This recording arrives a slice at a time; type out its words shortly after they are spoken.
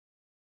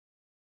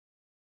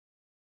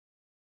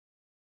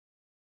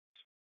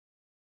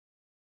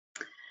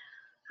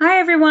Hi,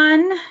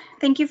 everyone.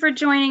 Thank you for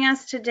joining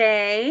us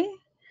today.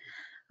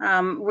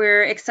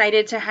 We're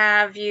excited to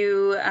have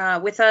you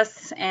with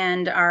us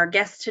and our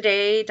guest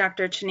today,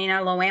 Dr.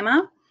 Tsianina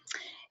Lomawaima.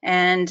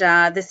 And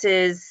this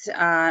is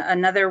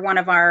another one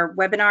of our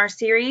webinar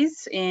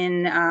series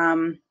in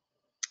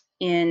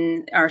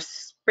our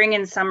spring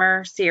and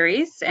summer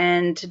series.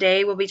 And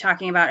today we'll be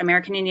talking about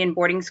American Indian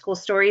boarding school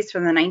stories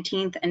from the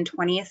 19th and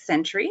 20th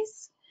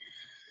centuries.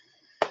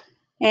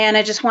 And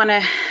I just want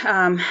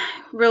to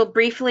real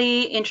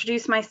briefly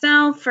introduce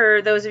myself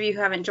for those of you who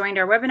haven't joined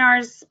our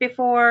webinars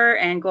before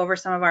and go over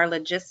some of our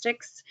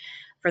logistics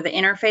for the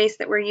interface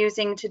that we're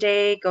using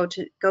today,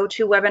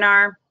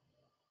 GoToWebinar.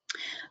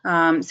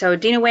 So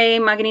Dinaway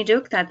Magani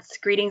Duk, that's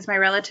greetings my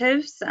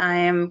relatives. I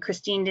am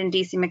Christine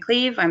Dindisi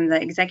McCleve. I'm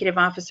the Executive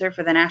Officer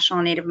for the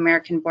National Native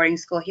American Boarding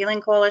School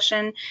Healing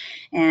Coalition,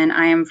 and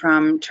I am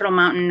from Turtle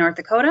Mountain, North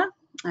Dakota.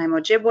 I'm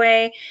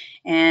Ojibwe,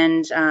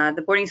 and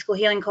the Boarding School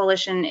Healing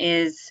Coalition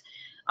is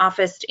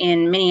officed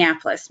in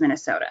Minneapolis,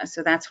 Minnesota.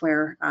 So that's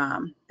where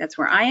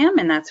I am,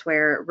 and that's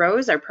where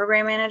Rose, our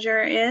program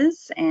manager,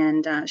 is,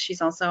 and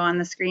she's also on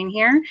the screen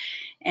here.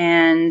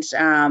 And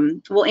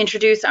we'll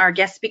introduce our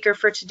guest speaker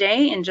for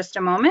today in just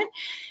a moment,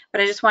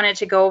 but I just wanted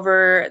to go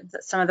over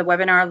some of the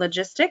webinar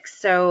logistics.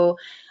 So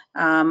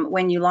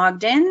when you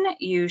logged in,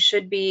 you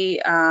should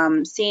be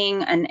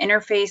seeing an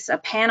interface, a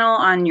panel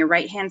on your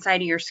right-hand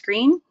side of your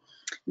screen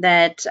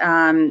that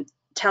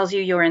tells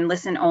you you're in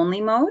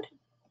listen-only mode.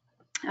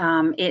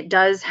 It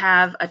does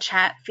have a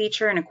chat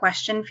feature and a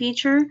question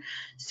feature,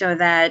 so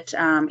that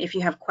if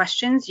you have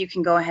questions, you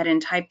can go ahead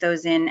and type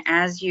those in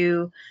as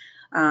you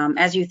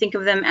think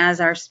of them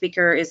as our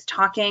speaker is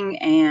talking,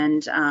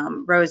 and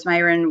Rose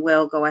Myron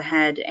will go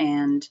ahead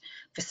and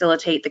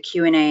facilitate the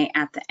Q&A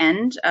at the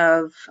end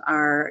of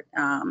our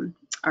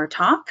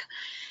talk.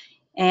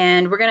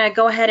 And we're going to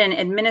go ahead and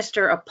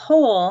administer a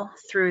poll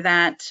through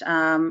that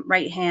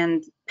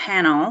right-hand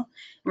panel.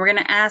 We're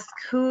going to ask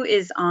who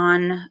is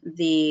on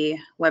the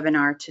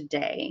webinar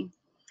today.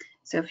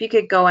 So if you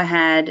could go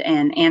ahead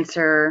and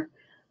answer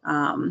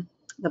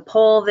the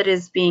poll that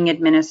is being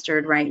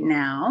administered right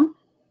now.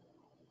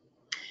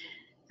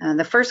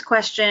 The first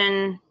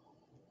question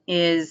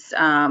is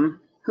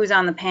who's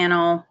on the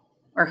panel,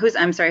 or who's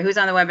on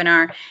the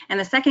webinar. And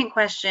the second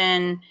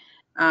question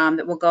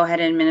that we'll go ahead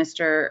and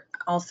administer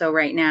also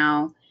right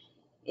now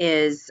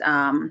is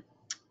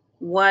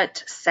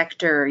what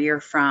sector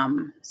you're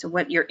from. So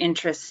what your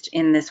interest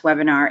in this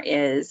webinar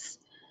is.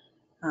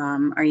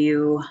 Are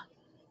you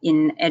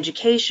in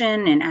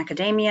education, in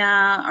academia?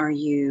 Are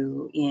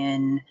you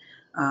in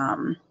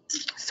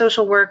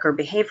social work or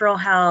behavioral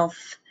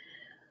health?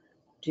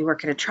 Do you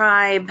work at a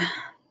tribe?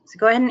 So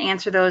go ahead and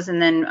answer those,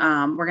 and then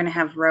we're going to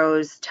have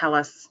Rose tell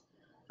us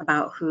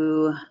about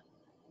who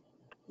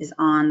is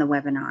on the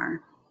webinar.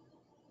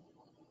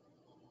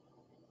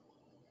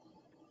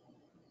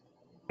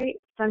 Great.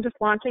 So I'm just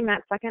launching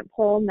that second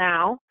poll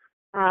now,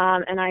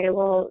 and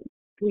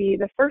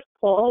the first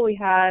poll, we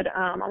had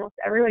almost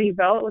everybody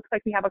vote. It looks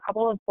like we have a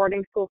couple of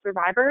boarding school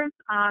survivors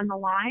on the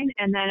line,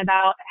 and then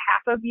about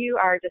half of you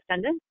are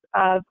descendants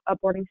of a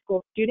boarding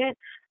school student,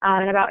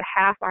 and about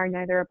half are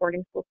neither a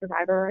boarding school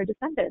survivor or a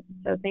descendant.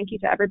 So thank you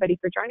to everybody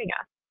for joining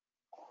us.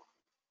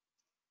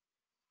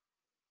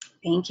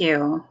 Thank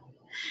you.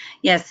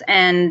 Yes,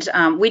 and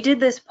we did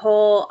this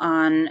poll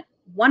on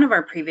one of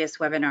our previous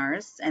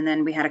webinars, and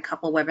then we had a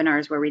couple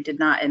webinars where we did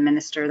not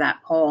administer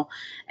that poll,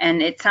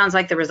 and it sounds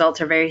like the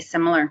results are very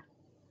similar.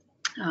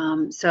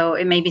 So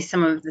it may be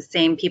some of the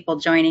same people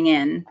joining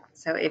in.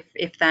 So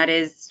if that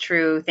is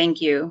true,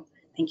 thank you.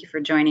 Thank you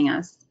for joining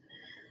us.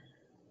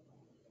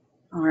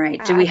 All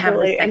right, do we have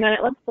the second? And then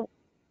it looks,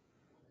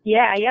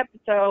 yeah, yep.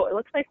 So it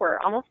looks like we're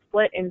almost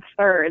split in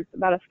thirds.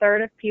 About a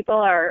third of people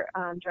are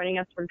joining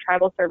us from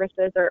tribal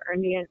services or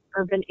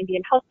urban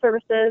Indian health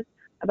services.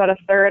 About a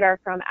third are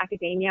from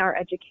academia or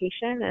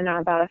education, and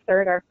about a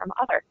third are from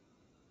other.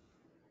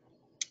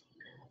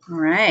 All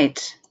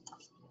right.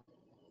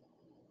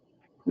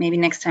 Maybe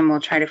next time we'll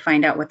try to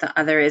find out what the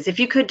other is. If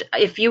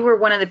you were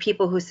one of the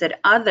people who said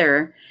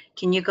other,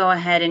 can you go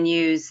ahead and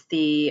use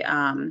the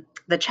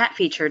chat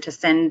feature to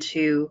send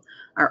to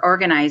our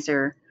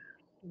organizer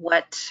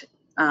what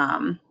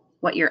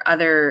your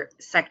other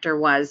sector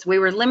was? We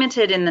were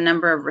limited in the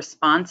number of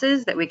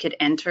responses that we could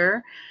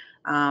enter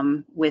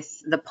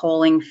with the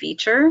polling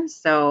feature.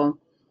 So,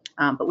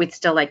 but we'd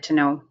still like to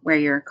know where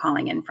you're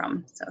calling in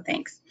from. So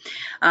thanks.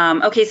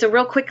 Okay, so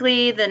real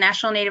quickly, the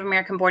National Native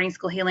American Boarding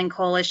School Healing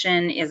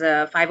Coalition is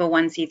a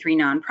 501c3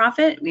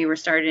 nonprofit. We were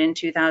started in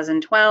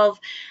 2012.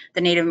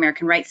 The Native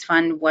American Rights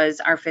Fund was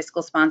our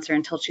fiscal sponsor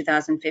until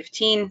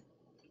 2015.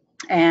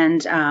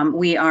 And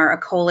we are a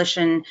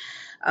coalition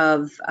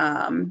of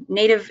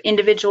Native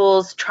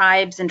individuals,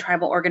 tribes, and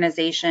tribal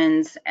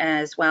organizations,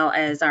 as well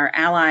as our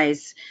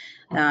allies,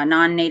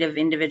 non-Native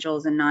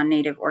individuals and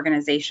non-Native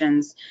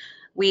organizations.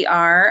 We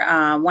are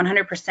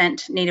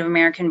 100% Native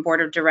American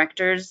Board of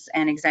Directors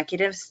and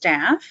Executive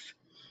Staff.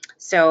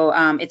 So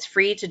it's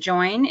free to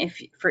join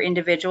for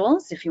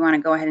individuals. If you want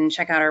to go ahead and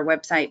check out our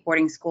website,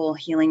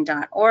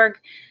 boardingschoolhealing.org,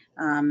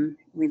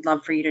 we'd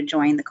love for you to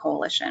join the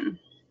coalition.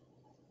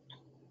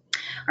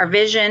 Our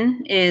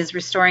vision is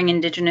restoring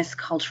Indigenous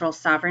cultural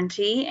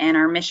sovereignty, and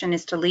our mission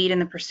is to lead in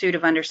the pursuit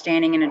of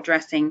understanding and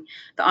addressing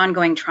the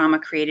ongoing trauma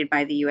created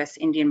by the U.S.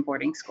 Indian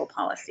boarding school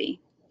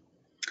policy.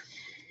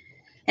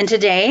 And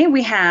today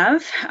we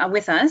have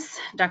with us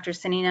Dr.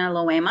 Tsianina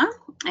Lomawaima,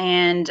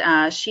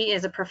 and she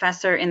is a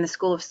professor in the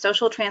School of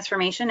Social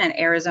Transformation at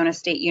Arizona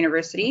State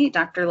University.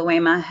 Dr.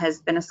 Lomawaima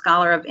has been a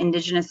scholar of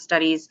Indigenous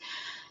Studies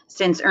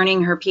since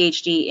earning her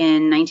Ph.D.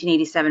 in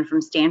 1987 from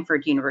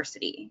Stanford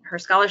University. Her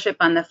scholarship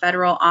on the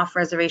federal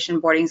off-reservation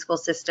boarding school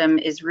system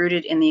is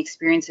rooted in the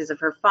experiences of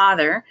her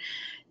father,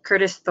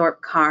 Curtis Thorpe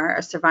Carr,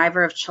 a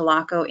survivor of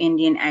Chilocco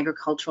Indian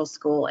Agricultural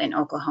School in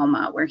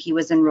Oklahoma, where he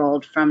was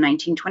enrolled from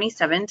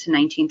 1927 to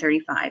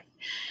 1935.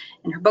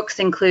 And her books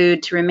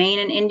include To Remain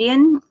an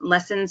Indian,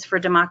 Lessons for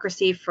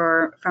Democracy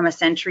from a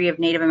Century of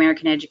Native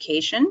American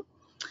Education,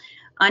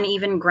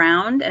 Uneven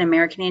Ground, An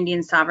American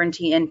Indian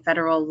Sovereignty and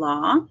Federal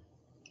Law,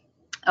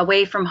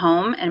 Away from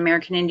Home, an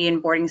American Indian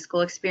boarding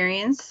school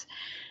experience,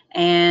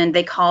 and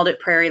they called it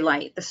Prairie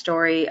Light, the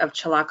story of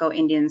Chilocco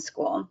Indian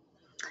School.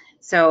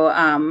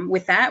 So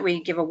with that,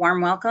 we give a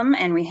warm welcome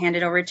and we hand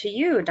it over to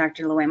you,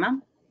 Dr.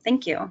 Lomawaima.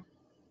 Thank you.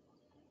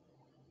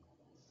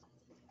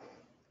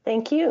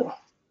 Thank you.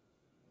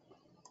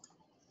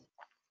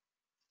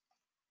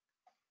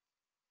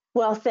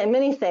 Well,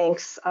 many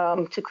thanks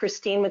to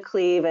Christine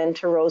McCleve and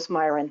to Rose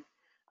Myron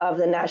of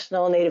the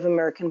National Native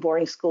American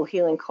Boarding School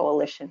Healing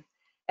Coalition,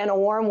 and a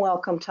warm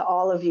welcome to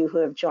all of you who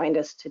have joined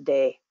us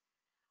today.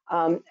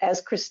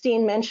 As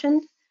Christine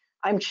mentioned,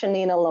 I'm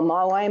Tsianina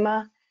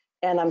Lomawaima,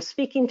 and I'm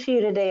speaking to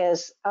you today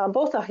as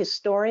both a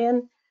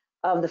historian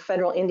of the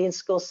federal Indian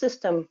school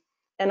system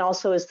and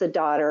also as the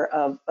daughter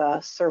of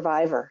a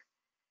survivor.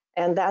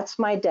 And that's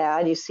my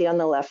dad, you see on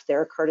the left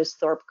there, Curtis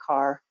Thorpe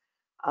Carr.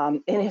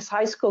 In his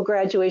high school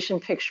graduation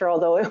picture,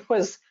 although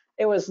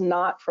it was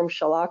not from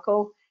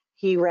Chilocco,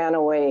 he ran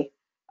away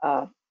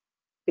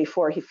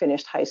before he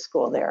finished high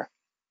school there.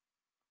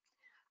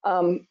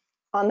 On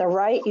the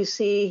right, you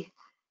see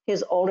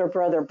his older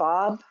brother,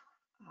 Bob,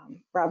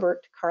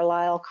 Robert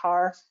Carlisle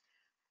Carr,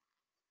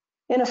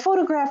 in a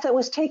photograph that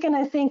was taken,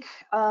 I think,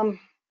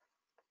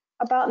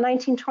 about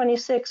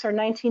 1926 or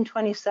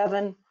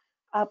 1927,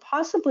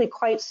 possibly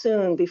quite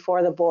soon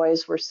before the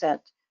boys were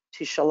sent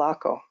to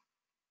Chilocco.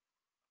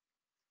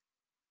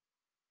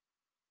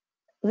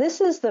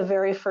 This is the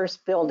very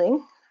first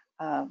building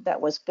that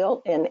was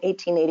built in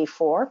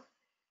 1884.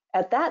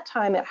 At that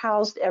time, it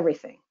housed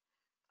everything.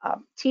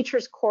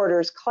 Teachers'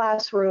 quarters,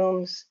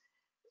 classrooms,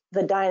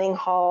 the dining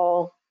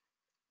hall,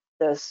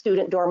 the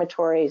student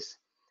dormitories.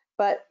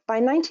 But by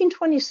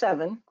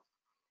 1927,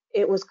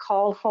 it was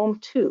called Home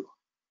 2,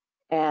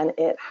 and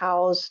it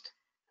housed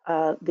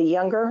the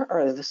younger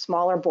or the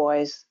smaller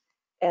boys,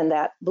 and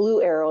that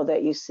blue arrow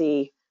that you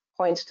see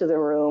points to the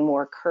room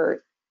where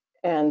Kurt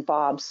and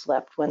Bob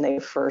slept when they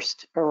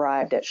first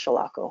arrived at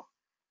Chilocco.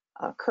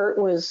 Kurt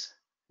was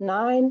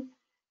 9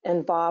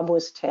 and Bob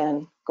was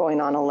 10,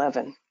 going on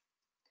 11.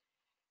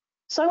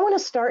 So I want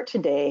to start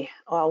today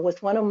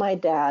with one of my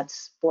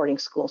dad's boarding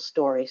school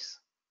stories.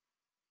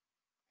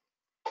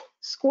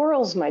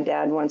 Squirrels, my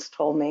dad once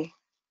told me,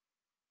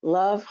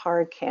 love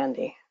hard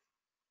candy.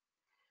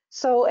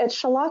 So at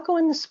Chilocco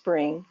in the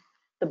spring,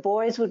 the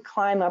boys would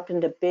climb up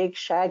into big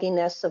shaggy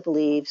nests of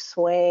leaves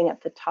swaying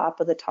at the top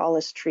of the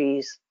tallest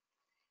trees,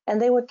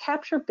 and they would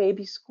capture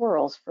baby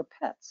squirrels for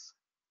pets.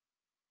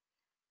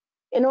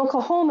 In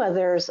Oklahoma,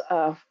 there's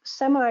a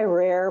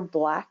semi-rare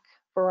black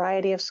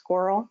variety of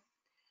squirrel,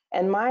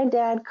 and my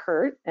dad,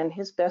 Kurt, and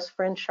his best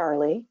friend,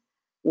 Charlie,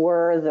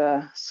 were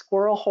the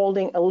squirrel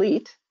holding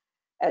elite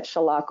at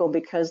Chilocco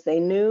because they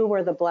knew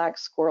where the black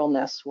squirrel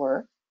nests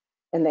were,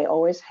 and they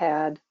always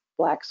had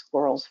black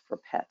squirrels for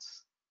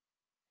pets.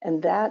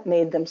 And that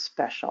made them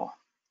special.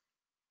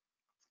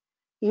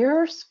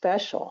 You're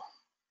special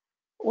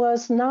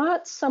was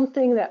not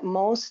something that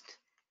most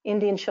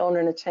Indian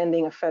children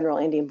attending a federal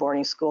Indian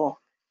boarding school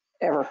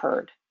ever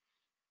heard.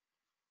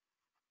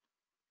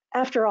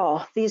 After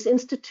all, these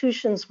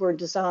institutions were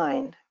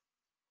designed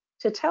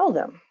to tell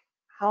them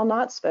how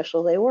not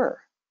special they were.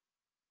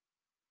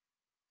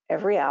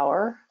 Every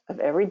hour of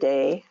every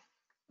day,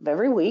 of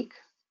every week,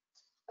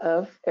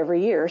 of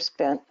every year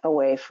spent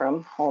away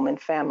from home and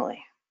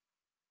family.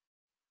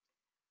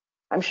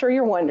 I'm sure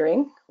you're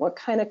wondering, what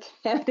kind of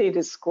candy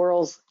do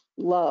squirrels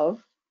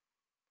love?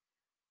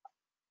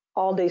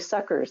 All-day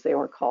suckers, they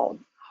were called,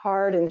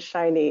 hard and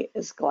shiny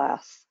as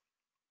glass.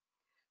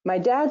 My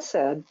dad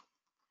said,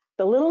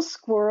 the little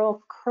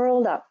squirrel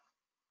curled up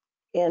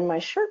in my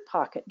shirt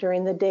pocket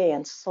during the day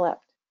and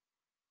slept.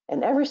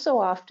 And every so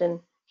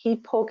often,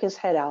 he'd poke his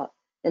head out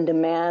and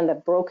demand a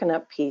broken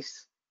up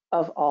piece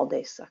of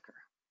all-day sucker.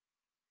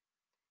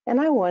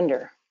 And I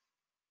wonder,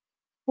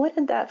 what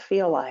did that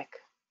feel like?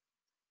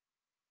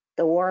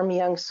 The warm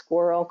young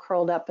squirrel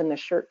curled up in the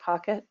shirt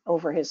pocket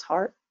over his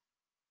heart?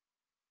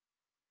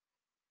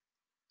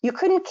 You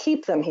couldn't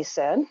keep them, he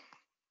said.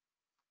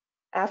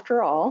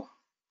 After all,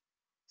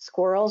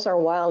 squirrels are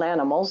wild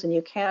animals and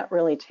you can't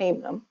really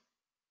tame them.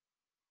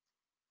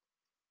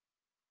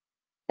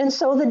 And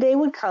so the day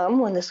would come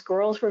when the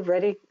squirrels were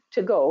ready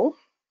to go,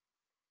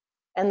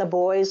 and the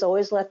boys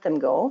always let them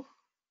go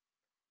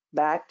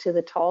back to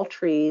the tall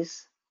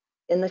trees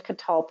in the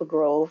Catalpa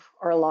Grove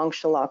or along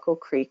Chilocco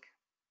Creek.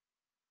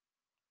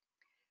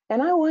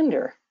 And I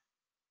wonder,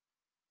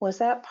 was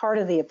that part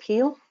of the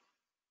appeal?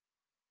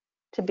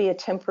 To be a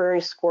temporary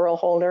squirrel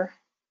holder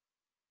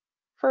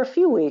for a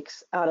few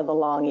weeks out of the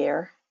long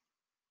year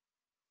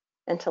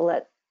and to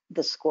let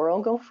the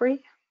squirrel go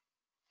free?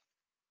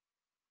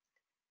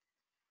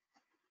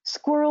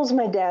 Squirrels,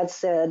 my dad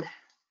said,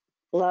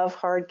 love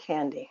hard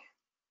candy.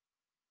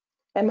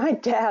 And my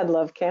dad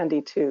loved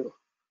candy too,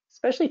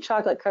 especially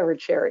chocolate-covered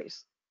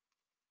cherries.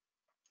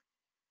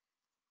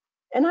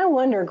 And I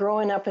wonder,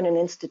 growing up in an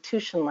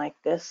institution like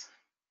this,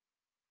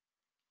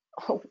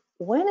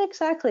 when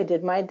exactly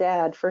did my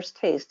dad first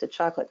taste a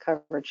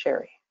chocolate-covered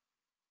cherry?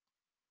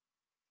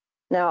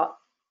 Now,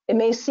 it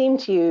may seem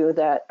to you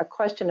that a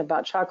question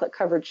about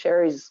chocolate-covered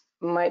cherries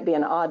might be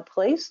an odd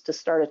place to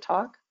start a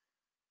talk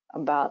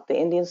about the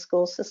Indian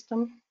school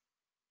system,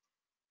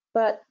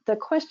 but the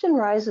question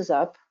rises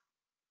up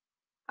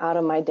out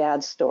of my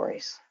dad's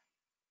stories,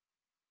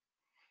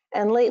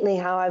 and lately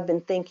how I've been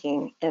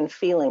thinking and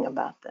feeling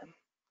about them.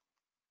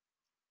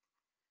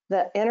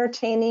 The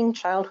entertaining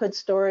childhood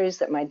stories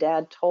that my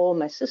dad told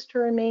my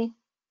sister and me,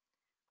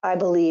 I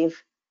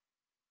believe,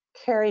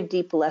 carry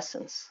deep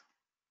lessons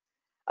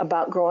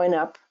about growing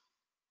up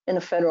in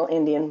a federal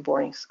Indian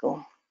boarding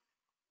school.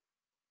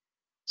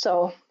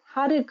 So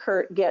how did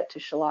Kurt get to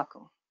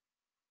Chilocco?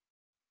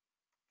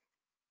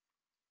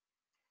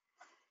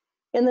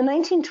 In the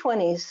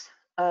 1920s,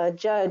 a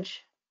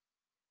judge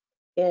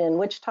in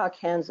Wichita,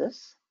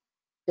 Kansas,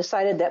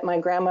 decided that my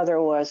grandmother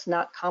was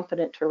not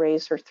competent to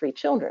raise her 3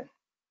 children.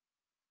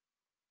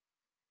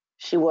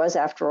 She was,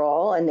 after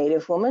all, a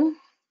Native woman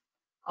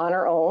on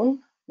her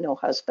own, no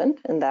husband,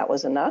 and that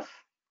was enough.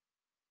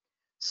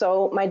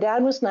 So my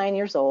dad was 9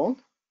 years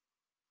old,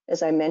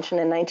 as I mentioned,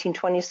 in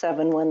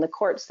 1927, when the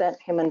court sent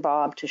him and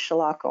Bob to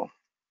Chilocco.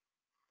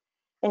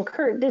 And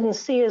Kurt didn't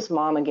see his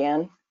mom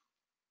again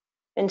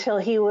until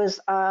he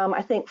was,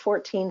 I think,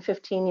 14,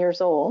 15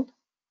 years old,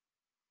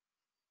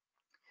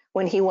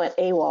 when he went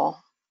AWOL,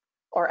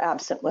 or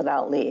absent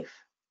without leave.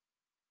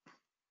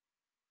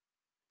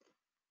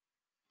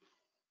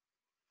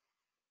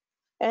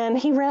 And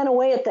he ran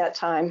away at that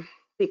time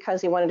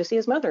because he wanted to see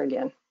his mother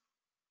again.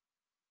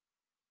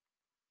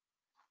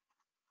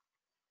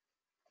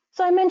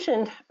 So I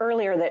mentioned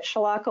earlier that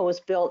Chilocco was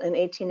built in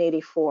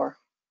 1884.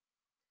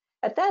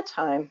 At that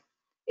time,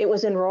 it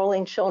was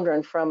enrolling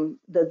children from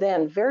the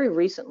then very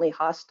recently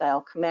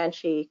hostile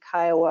Comanche,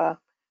 Kiowa,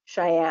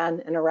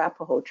 Cheyenne, and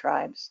Arapaho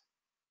tribes.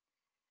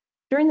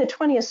 During the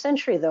 20th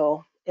century,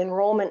 though,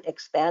 enrollment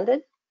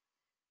expanded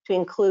to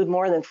include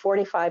more than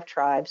 45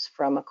 tribes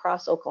from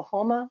across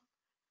Oklahoma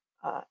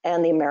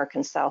and the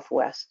American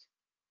Southwest.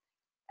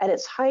 At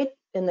its height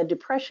in the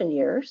Depression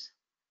years,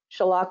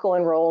 Chilocco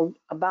enrolled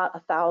about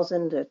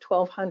 1,000 to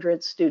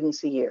 1,200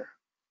 students a year.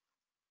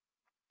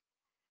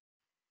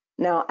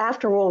 Now,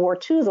 after World War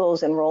II,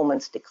 those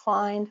enrollments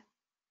declined.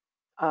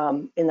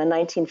 In the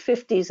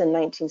 1950s and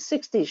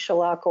 1960s,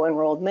 Chilocco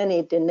enrolled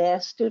many Diné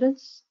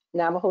students,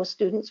 Navajo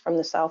students from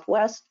the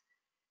Southwest.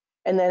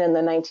 And then in the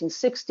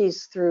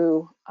 1960s,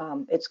 through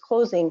its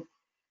closing,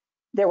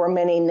 there were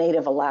many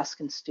Native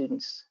Alaskan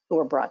students who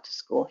were brought to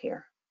school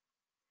here.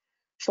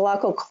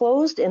 Chilocco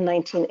closed in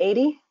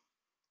 1980,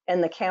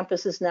 and the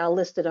campus is now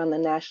listed on the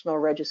National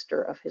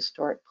Register of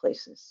Historic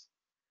Places,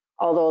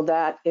 although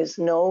that is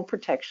no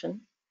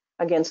protection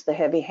against the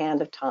heavy hand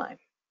of time.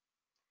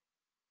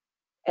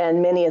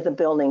 And many of the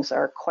buildings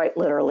are quite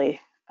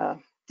literally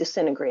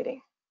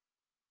disintegrating.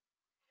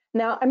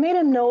 Now, I made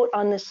a note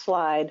on this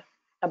slide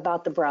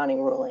about the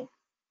Browning ruling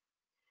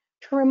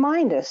to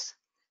remind us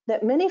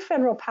that many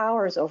federal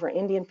powers over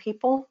Indian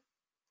people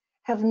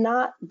have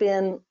not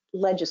been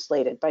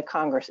legislated by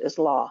Congress as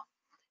law.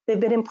 They've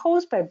been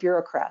imposed by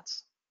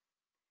bureaucrats,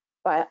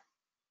 by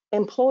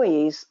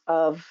employees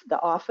of the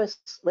Office,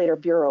 later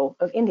Bureau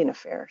of Indian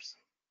Affairs.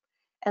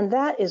 And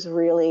that is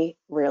really,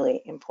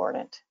 really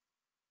important.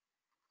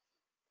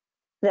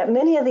 That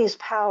many of these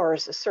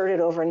powers asserted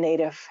over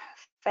Native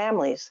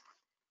families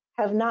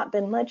have not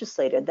been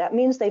legislated. That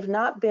means they've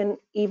not been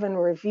even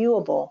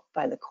reviewable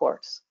by the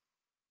courts.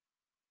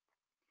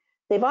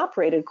 They've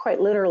operated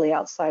quite literally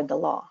outside the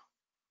law.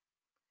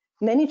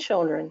 Many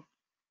children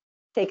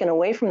taken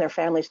away from their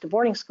families to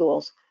boarding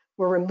schools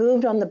were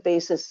removed on the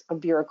basis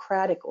of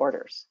bureaucratic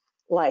orders,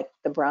 like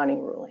the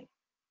Browning ruling.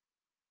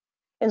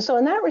 And so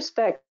in that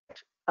respect,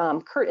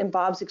 Kurt and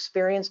Bob's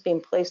experience being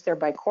placed there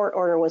by court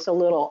order was a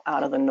little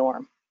out of the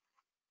norm.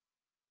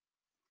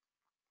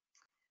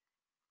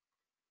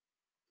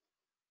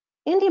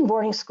 Indian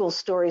boarding school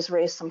stories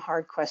raise some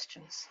hard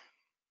questions.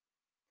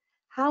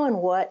 How and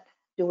what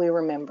do we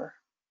remember?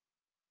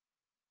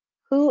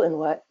 Who and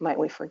what might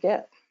we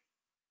forget?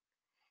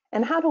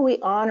 And how do we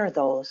honor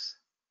those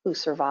who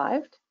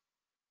survived,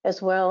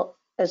 as well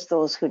as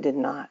those who did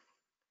not?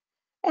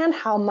 And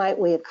how might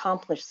we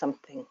accomplish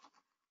something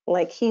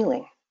like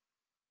healing?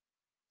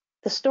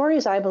 The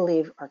stories, I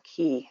believe, are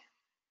key.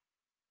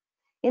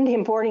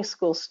 Indian boarding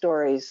school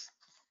stories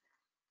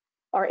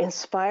are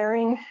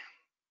inspiring,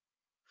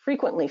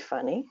 frequently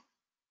funny,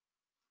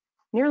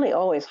 nearly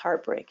always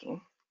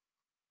heartbreaking.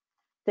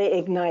 They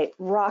ignite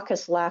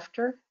raucous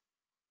laughter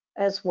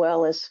as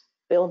well as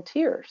build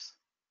tears.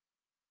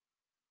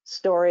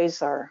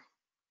 Stories are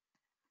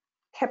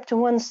kept to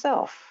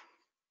oneself.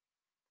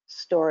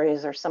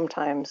 Stories are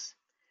sometimes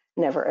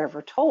never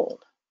ever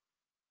told.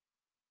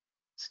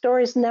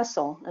 Stories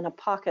nestle in a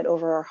pocket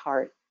over our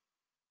heart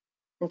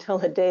until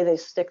the day they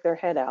stick their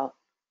head out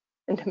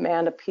and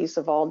demand a piece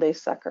of all-day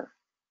succor.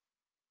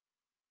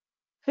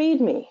 Feed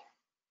me.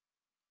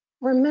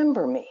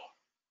 Remember me.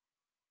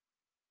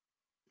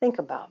 Think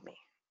about me.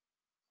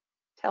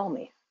 Tell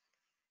me.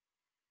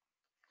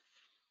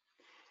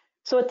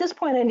 So at this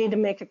point, I need to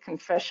make a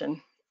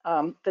confession.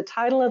 The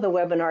title of the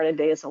webinar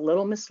today is a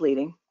little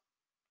misleading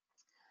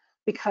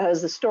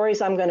because the stories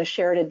I'm going to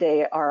share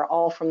today are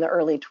all from the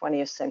early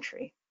 20th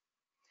century.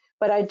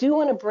 But I do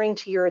want to bring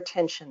to your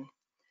attention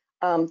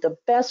the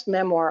best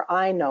memoir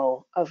I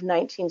know of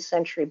 19th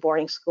century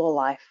boarding school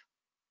life,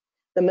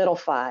 The Middle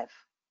Five,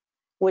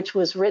 which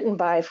was written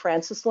by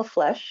Francis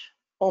LaFlèche,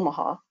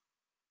 Omaha.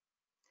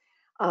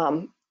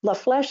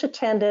 LaFlèche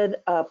attended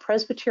a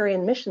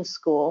Presbyterian mission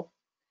school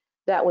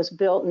that was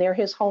built near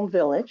his home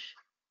village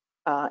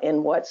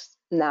in what's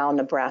now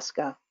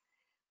Nebraska,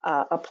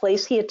 a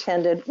place he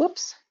attended,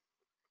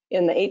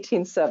 in the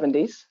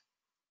 1870s.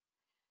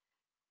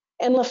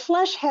 And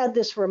LaFlèche had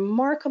this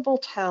remarkable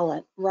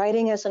talent,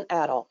 writing as an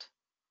adult,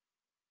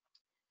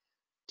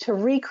 to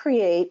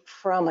recreate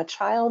from a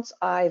child's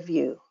eye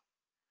view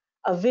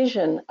a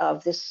vision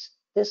of this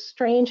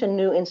strange and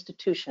new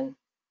institution,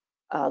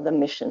 the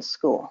mission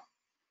school.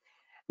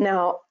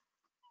 Now,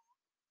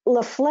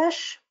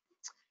 LaFlèche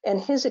and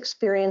his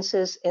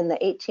experiences in the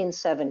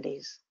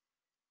 1870s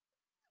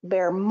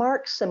bear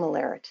marked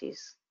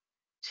similarities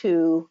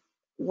to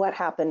what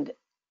happened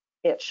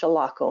at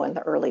Chilocco in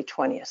the early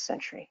 20th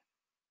century.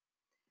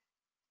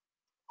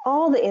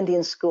 All the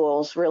Indian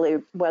schools,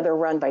 really, whether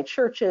run by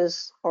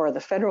churches or the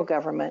federal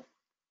government,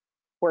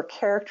 were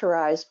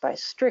characterized by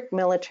strict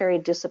military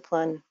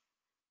discipline,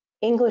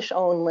 English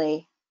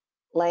only,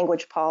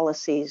 language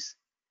policies,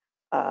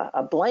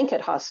 a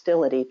blanket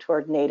hostility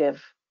toward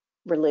Native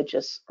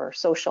religious or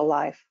social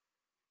life,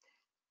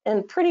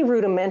 and pretty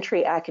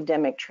rudimentary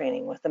academic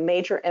training with a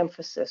major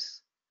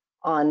emphasis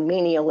on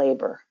menial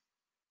labor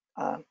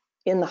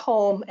in the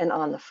home and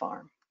on the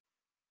farm.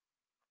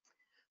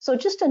 So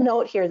just a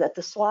note here that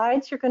the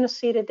slides you're going to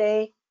see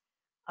today,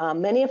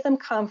 many of them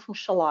come from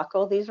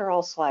Chilocco. These are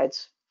all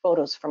slides,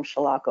 photos from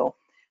Chilocco,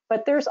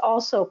 but there's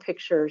also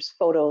pictures,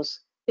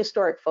 photos,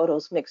 historic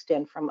photos mixed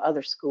in from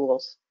other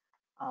schools.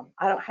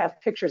 I don't have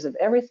pictures of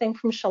everything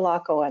from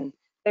Chilocco, and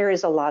there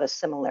is a lot of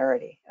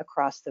similarity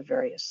across the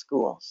various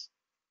schools.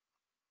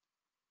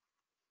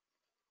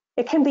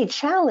 It can be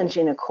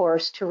challenging, of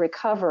course, to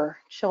recover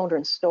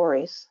children's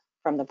stories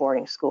from the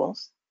boarding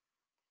schools,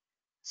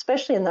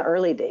 especially in the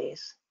early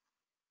days.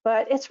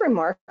 But it's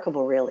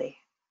remarkable, really,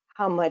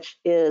 how much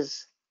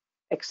is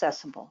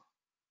accessible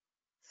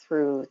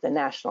through the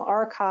National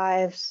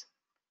Archives,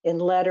 in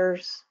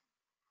letters,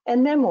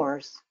 and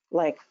memoirs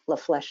like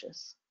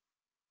LaFlèche's.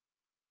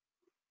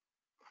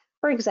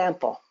 For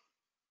example,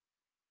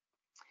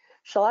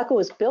 Chilocco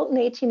was built in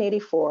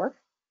 1884,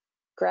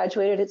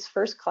 graduated its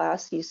first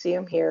class, you see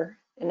them here,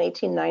 in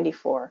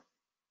 1894.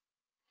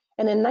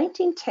 And in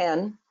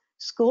 1910,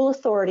 school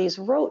authorities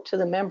wrote to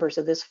the members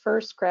of this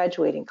first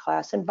graduating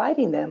class,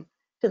 inviting them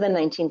to the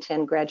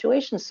 1910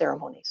 graduation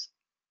ceremonies.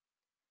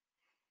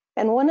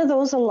 And one of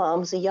those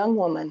alums, a young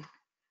woman,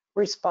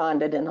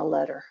 responded in a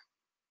letter.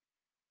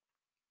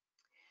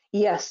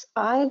 Yes,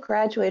 I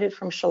graduated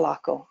from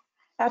Chilocco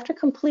after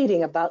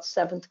completing about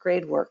 7th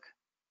grade work.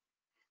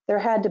 There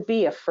had to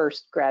be a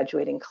first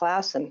graduating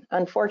class, and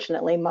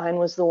unfortunately, mine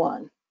was the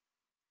one.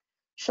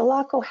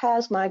 Chilocco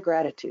has my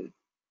gratitude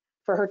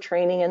for her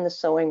training in the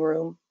sewing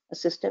room,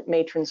 assistant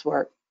matron's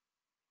work,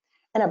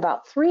 and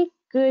about 3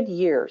 good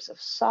years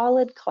of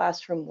solid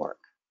classroom work,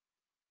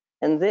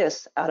 and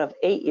this out of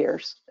 8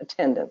 years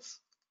attendance.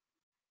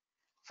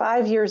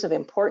 5 years of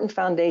important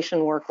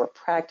foundation work were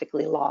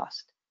practically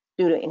lost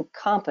due to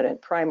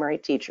incompetent primary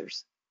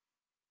teachers.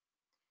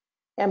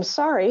 I'm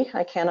sorry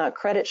I cannot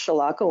credit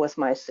Chilocco with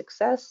my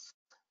success,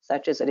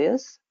 such as it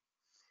is,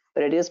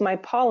 but it is my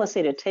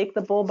policy to take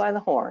the bull by the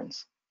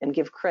horns and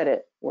give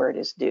credit where it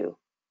is due.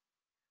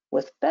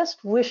 With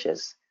best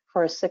wishes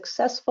for a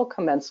successful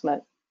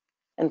commencement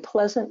and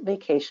pleasant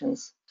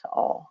vacations to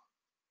all.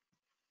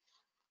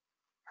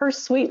 Her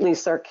sweetly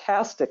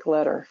sarcastic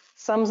letter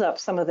sums up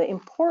some of the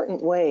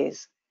important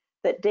ways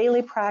that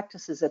daily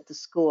practices at the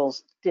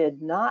schools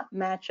did not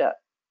match up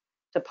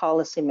to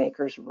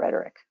policymakers'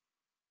 rhetoric.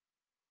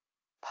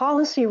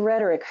 Policy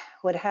rhetoric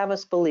would have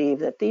us believe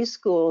that these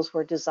schools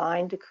were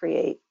designed to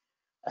create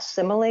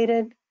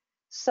assimilated,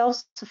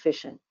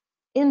 self-sufficient,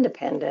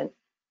 independent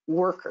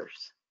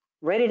workers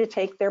ready to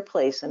take their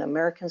place in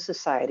American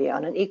society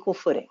on an equal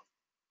footing.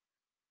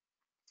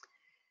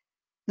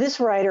 This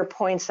writer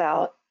points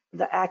out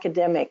the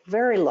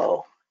very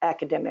low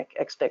academic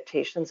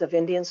expectations of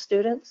Indian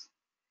students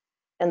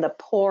and the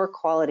poor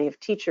quality of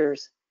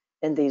teachers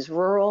in these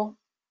rural,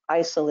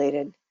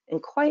 isolated,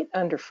 and quite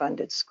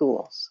underfunded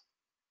schools.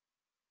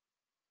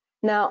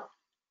 Now,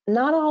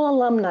 not all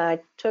alumni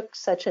took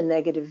such a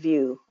negative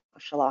view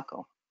of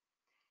Chilocco,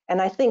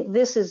 and I think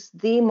this is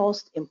the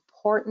most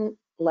important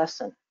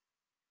lesson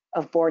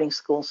of boarding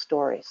school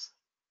stories.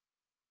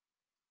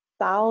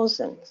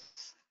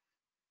 Thousands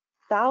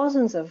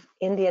of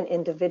Indian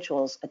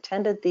individuals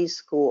attended these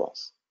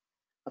schools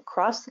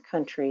across the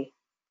country,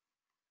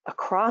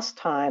 across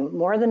time,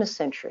 more than a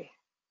century.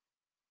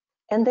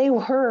 And they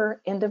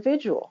were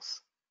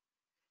individuals.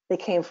 They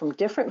came from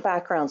different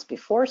backgrounds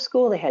before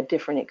school, they had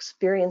different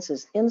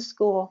experiences in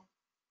school,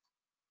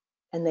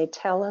 and they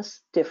tell us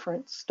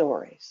different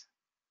stories.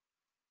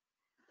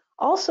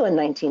 Also in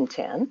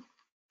 1910,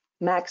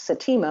 Max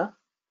Satima,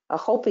 a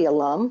Hopi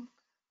alum,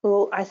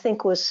 who I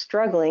think was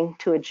struggling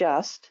to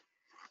adjust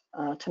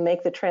to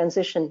make the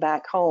transition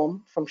back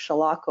home from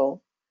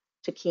Chilocco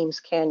to Keams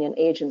Canyon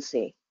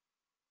Agency,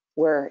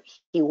 where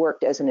he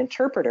worked as an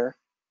interpreter.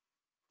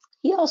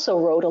 He also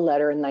wrote a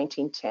letter in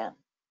 1910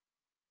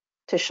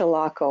 to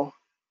Chilocco.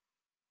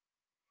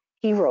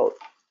 He wrote,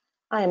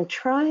 "I am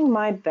trying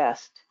my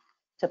best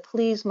to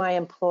please my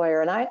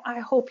employer, and I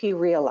hope he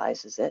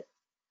realizes it.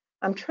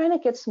 I'm trying to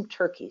get some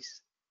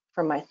turkeys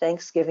for my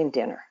Thanksgiving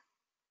dinner.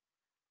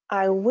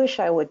 I wish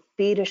I would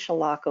be to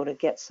Chilocco to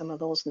get some of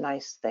those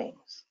nice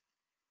things.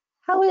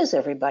 How is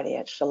everybody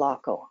at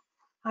Chilocco?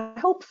 I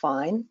hope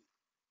fine.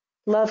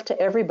 Love to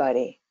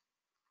everybody.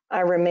 I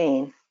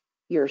remain,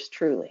 yours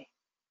truly."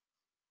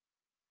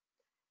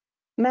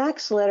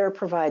 Mac's letter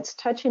provides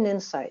touching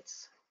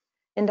insights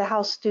into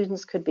how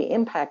students could be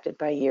impacted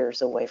by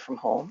years away from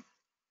home.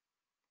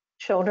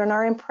 Children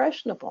are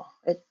impressionable.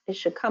 It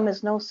should come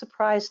as no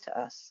surprise to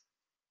us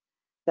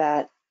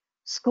that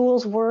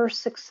schools were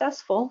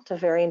successful to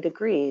varying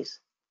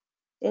degrees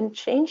in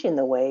changing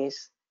the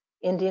ways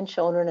Indian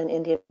children and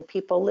Indian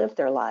people lived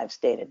their lives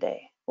day to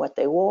day, what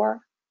they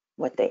wore,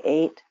 what they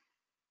ate.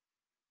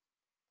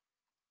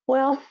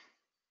 Well,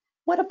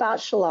 what about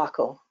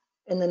Chilocco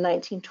in the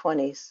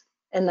 1920s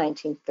and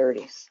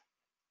 1930s?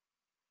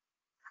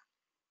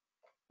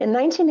 In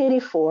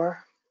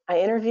 1984,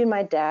 I interviewed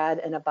my dad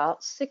and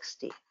about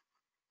 60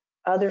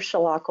 other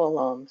Chilocco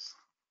alums,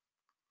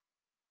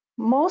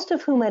 most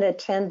of whom had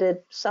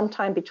attended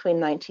sometime between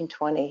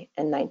 1920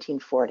 and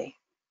 1940.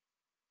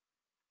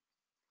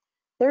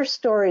 Their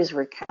stories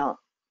recount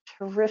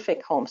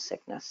terrific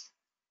homesickness,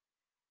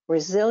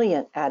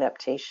 resilient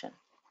adaptation,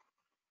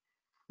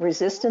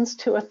 resistance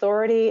to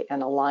authority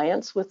and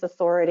alliance with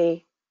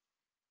authority,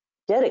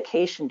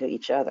 dedication to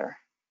each other,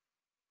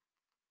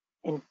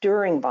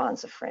 enduring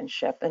bonds of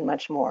friendship, and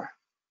much more.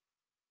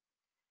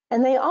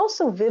 And they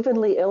also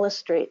vividly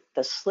illustrate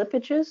the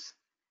slippages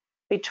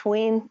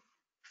between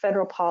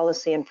federal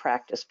policy and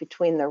practice,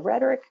 between the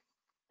rhetoric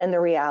and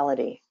the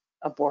reality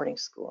of boarding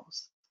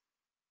schools.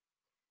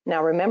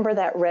 Now, remember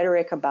that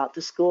rhetoric about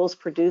the schools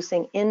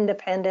producing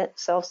independent,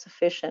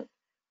 self-sufficient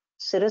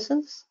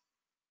citizens?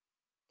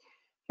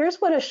 Here's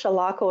what a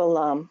Chilocco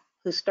alum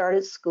who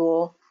started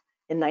school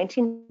in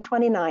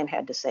 1929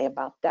 had to say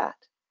about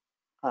that.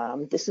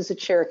 This is a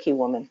Cherokee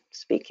woman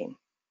speaking.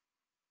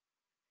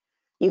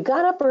 "You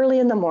got up early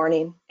in the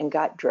morning and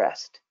got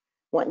dressed,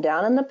 went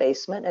down in the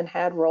basement and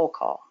had roll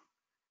call,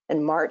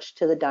 and marched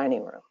to the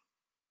dining room.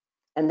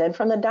 And then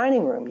from the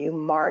dining room, you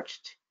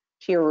marched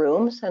to your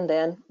rooms and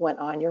then went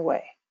on your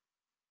way.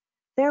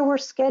 There were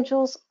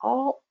schedules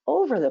all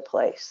over the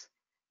place.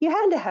 You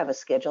had to have a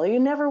schedule, or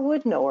you never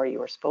would know where you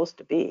were supposed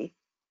to be.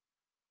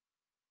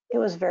 It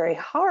was very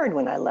hard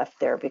when I left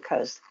there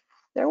because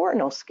there were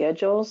no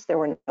schedules, there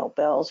were no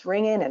bells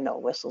ringing and no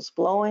whistles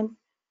blowing,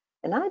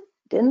 and I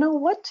didn't know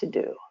what to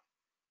do."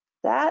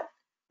 That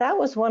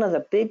was one of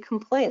the big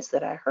complaints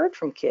that I heard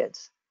from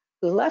kids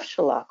who left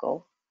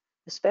Chilocco,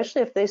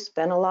 especially if they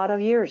spent a lot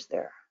of years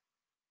there.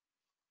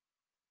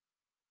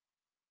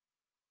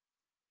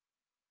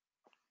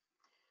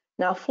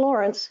 Now,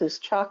 Florence, who's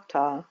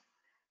Choctaw,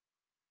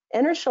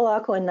 entered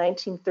Chilocco in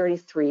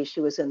 1933. She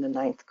was in the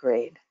 9th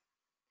grade.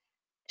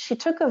 She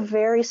took a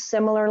very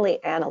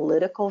similarly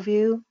analytical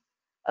view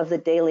of the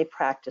daily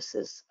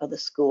practices of the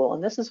school,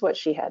 and this is what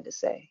she had to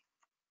say.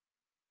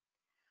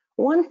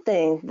 "One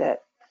thing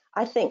that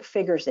I think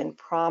figures in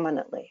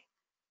prominently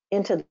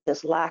into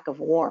this lack of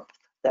warmth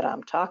that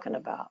I'm talking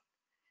about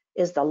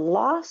is the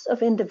loss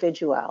of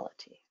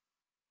individuality.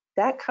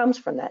 That comes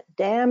from that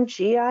damn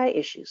GI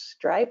issue,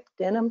 striped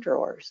denim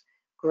drawers,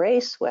 gray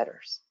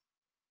sweaters.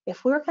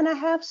 If we're going to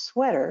have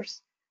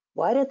sweaters,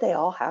 why did they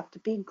all have to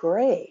be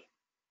gray?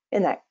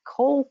 In that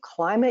cold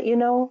climate, you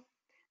know,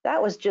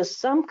 that was just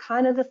some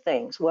kind of the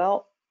things."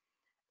 Well,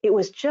 it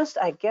was just,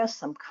 I guess,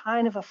 some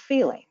kind of a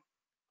feeling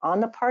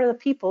on the part of the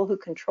people who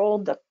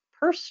controlled the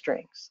purse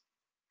strings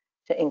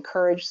to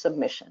encourage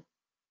submission.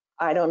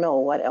 I don't know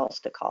what else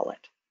to call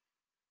it.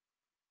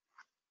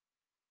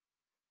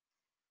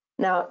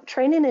 Now,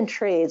 training in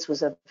trades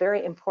was a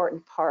very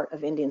important part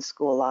of Indian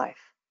school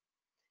life.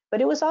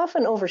 but it was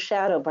often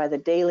overshadowed by the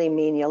daily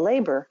menial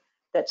labor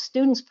that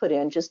students put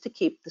in just to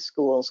keep the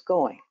schools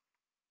going.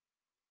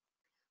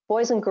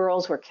 Boys and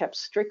girls were kept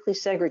strictly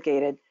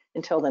segregated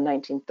until the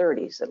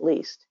 1930s, at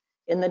least,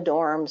 in the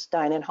dorms,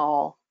 dining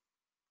hall,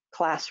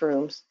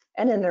 classrooms,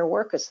 and in their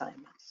work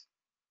assignments.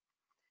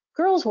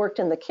 Girls worked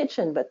in the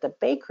kitchen, but the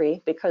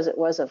bakery, because it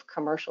was of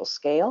commercial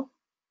scale,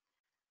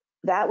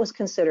 that was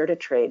considered a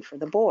trade for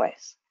the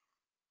boys.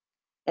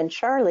 And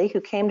Charlie,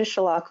 who came to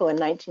Chilocco in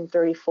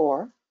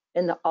 1934,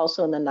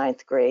 also in the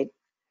 9th grade,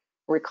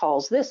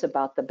 recalls this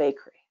about the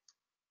bakery.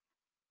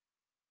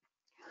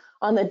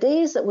 On the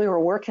days that we were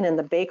working in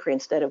the bakery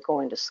instead of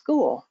going to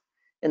school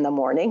in the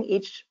morning,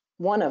 each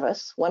one of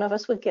us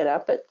would get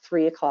up at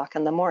 3 o'clock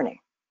in the morning,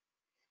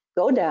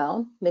 go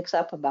down, mix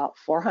up about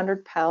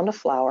 400 pounds of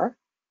flour,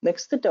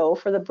 mix the dough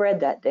for the bread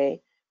that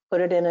day,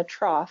 put it in a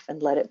trough,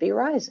 and let it be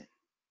rising.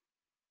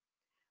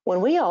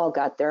 When we all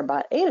got there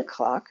about 8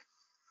 o'clock,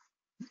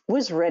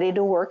 was ready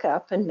to work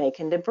up and make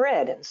into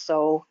bread. And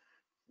so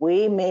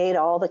we made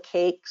all the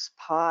cakes,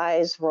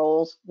 pies,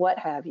 rolls, what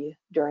have you,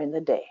 during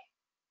the day.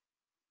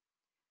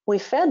 We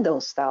fed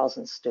those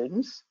 1,000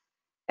 students,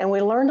 and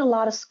we learned a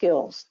lot of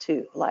skills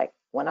too. Like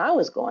when I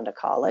was going to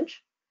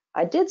college,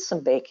 I did some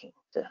baking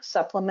to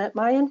supplement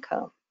my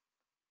income.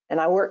 And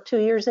I worked 2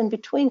 years in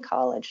between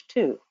college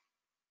too.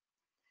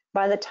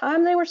 By the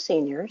time they were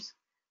seniors,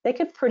 they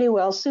could pretty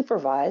well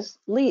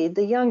lead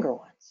the younger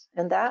ones.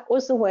 And that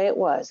was the way it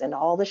was in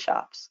all the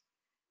shops.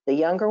 The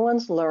younger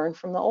ones learned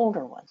from the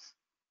older ones,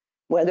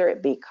 whether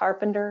it be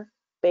carpenter,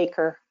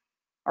 baker,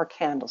 or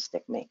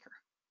candlestick maker.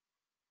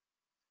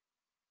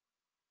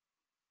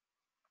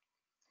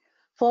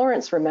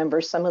 Florence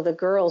remembers some of the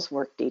girls'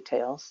 work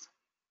details.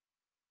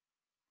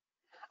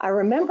 I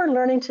remember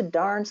learning to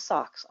darn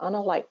socks on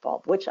a light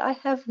bulb, which I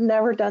have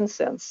never done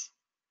since.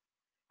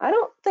 I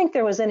don't think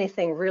there was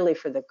anything really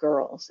for the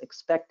girls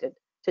expected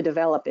to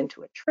develop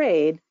into a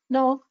trade.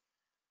 No,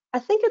 I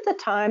think at the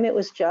time it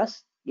was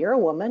just, you're a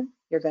woman,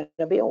 you're going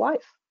to be a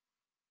wife.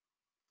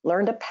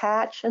 Learn to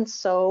patch and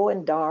sew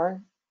and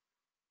darn.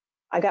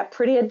 I got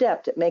pretty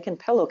adept at making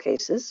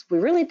pillowcases. We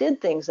really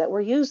did things that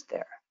were used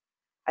there.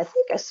 I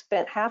think I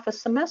spent half a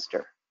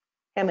semester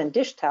hemming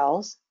dish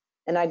towels,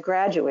 and I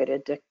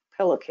graduated to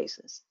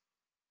pillowcases.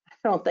 I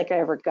don't think I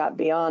ever got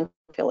beyond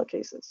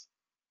pillowcases.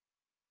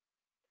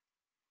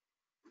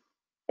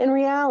 In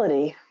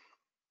reality,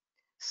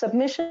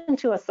 submission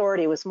to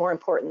authority was more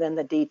important than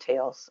the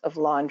details of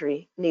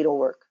laundry,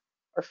 needlework,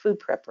 or food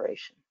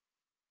preparation.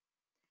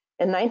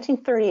 In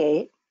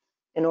 1938,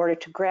 in order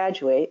to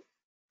graduate,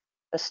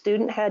 a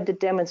student had to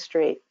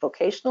demonstrate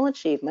vocational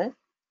achievement,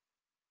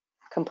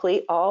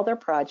 complete all their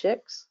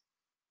projects,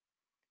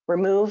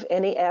 remove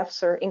any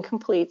Fs or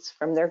incompletes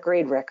from their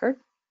grade record,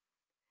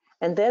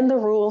 and then the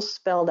rules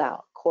spelled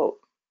out, quote,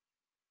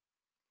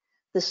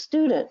 "The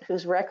student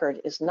whose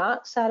record is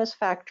not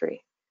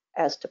satisfactory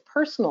as to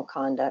personal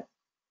conduct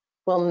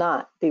will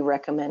not be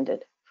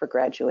recommended for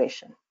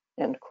graduation,"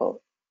 end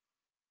quote.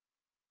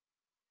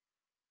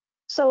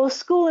 So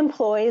school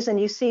employees, and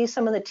you see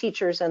some of the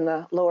teachers in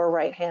the lower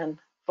right-hand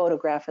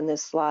photograph in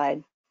this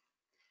slide,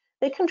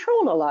 they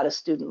controlled a lot of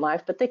student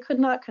life, but they could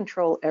not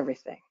control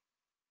everything.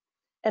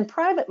 And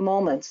private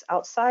moments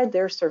outside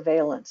their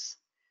surveillance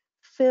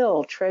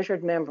fill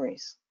treasured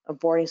memories of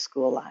boarding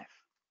school life.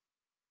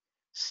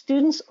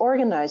 Students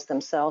organized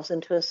themselves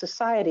into a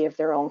society of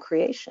their own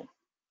creation.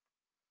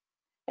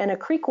 And a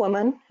Creek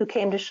woman who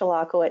came to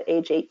Chilocco at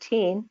age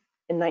 18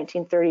 in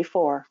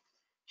 1934,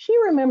 she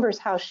remembers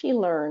how she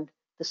learned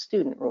the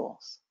student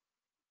rules.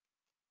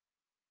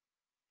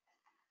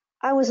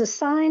 I was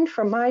assigned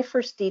for my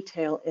first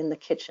detail in the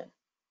kitchen.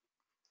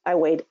 I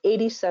weighed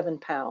 87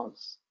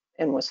 pounds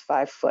and was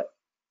 5 foot.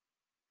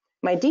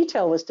 My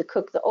detail was to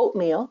cook the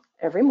oatmeal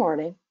every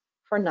morning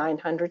for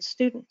 900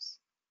 students.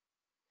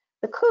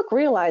 The cook,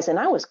 realizing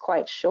I was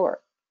quite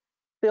short,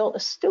 built a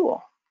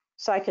stool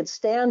so I could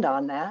stand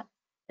on that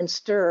and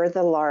stir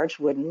the large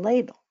wooden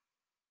ladle.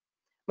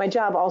 My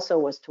job also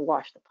was to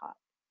wash the pot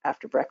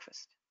after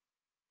breakfast.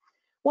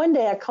 One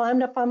day I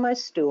climbed up on my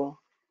stool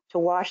to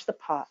wash the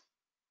pot,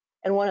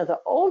 and one of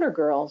the older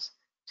girls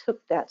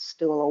took that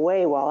stool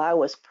away while I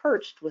was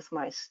perched with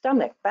my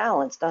stomach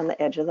balanced on the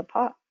edge of the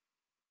pot.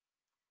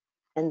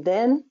 And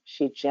then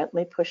she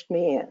gently pushed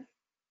me in.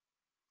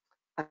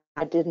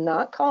 I did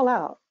not call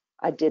out.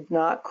 I did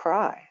not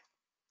cry.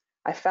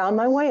 I found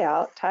my way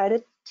out, tied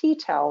a tea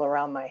towel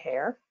around my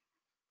hair,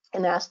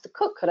 and asked the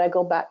cook, could I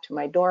go back to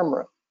my dorm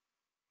room?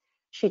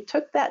 She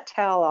took that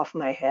towel off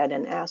my head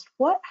and asked,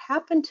 what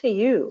happened to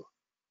you?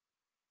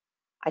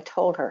 I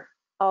told her,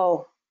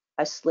 oh,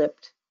 I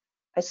slipped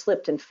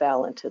and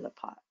fell into the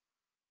pot.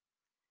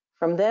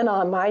 From then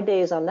on, my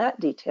days on that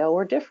detail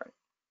were different.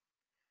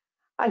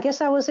 I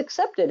guess I was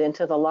accepted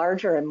into the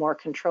larger and more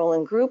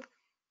controlling group.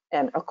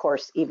 And of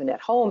course, even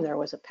at home, there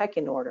was a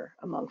pecking order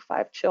among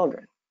 5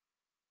 children.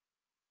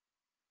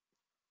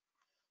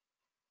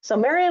 So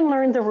Marion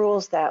learned the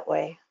rules that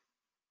way.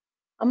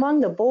 Among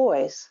the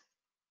boys,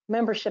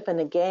 membership in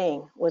a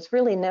gang was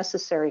really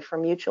necessary for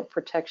mutual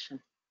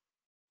protection.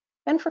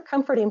 and for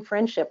comforting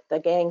friendship. The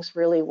gangs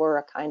really were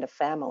a kind of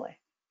family.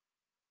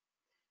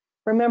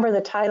 Remember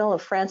the title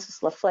of Francis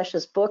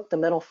LaFlèche's book, The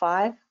Middle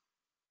Five?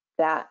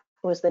 That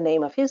was the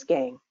name of his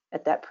gang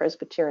at that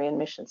Presbyterian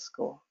mission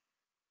school.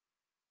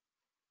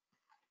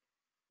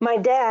 My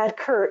dad,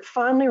 Kurt,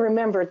 fondly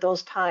remembered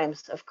those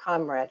times of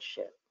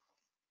comradeship.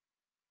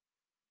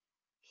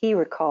 He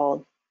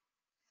recalled,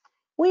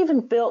 "We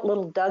even built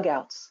little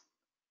dugouts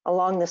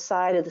along the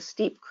side of the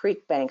steep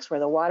creek banks where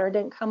the water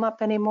didn't come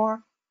up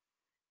anymore.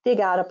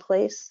 Dig out a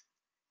place,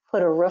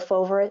 put a roof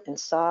over it and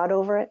sod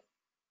over it,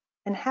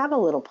 and have a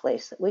little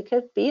place that we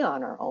could be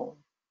on our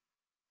own.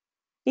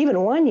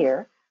 Even one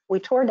year, we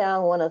tore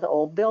down one of the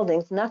old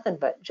buildings, nothing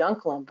but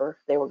junk lumber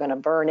they were going to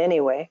burn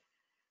anyway.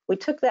 We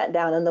took that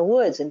down in the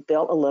woods and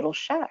built a little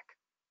shack.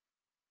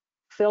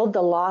 Filled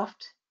the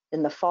loft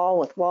in the fall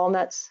with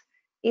walnuts,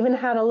 even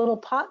had a little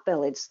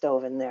pot-bellied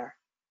stove in there.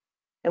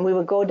 And we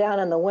would go down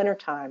in the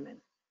wintertime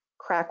and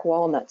crack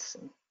walnuts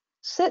and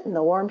sit in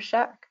the warm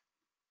shack."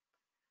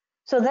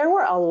 So there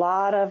were a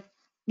lot of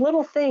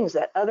little things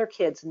that other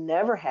kids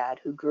never had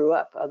who grew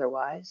up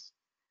otherwise.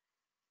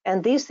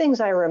 And these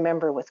things I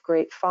remember with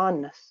great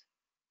fondness.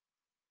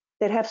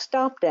 They'd have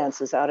stomp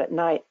dances out at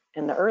night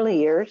in the early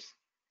years.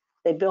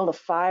 They'd build a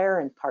fire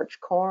and parch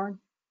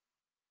corn,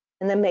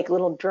 and then make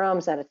little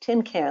drums out of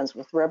tin cans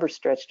with rubber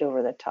stretched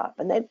over the top.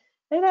 And they'd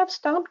have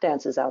stomp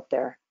dances out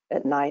there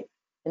at night,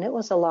 and it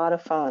was a lot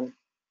of fun.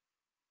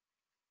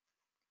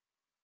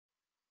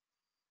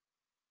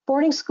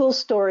 Boarding school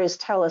stories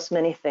tell us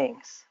many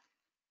things.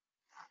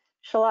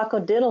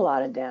 Chilocco did a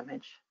lot of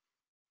damage,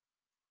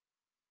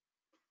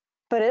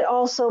 but it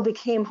also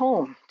became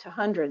home to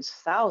hundreds,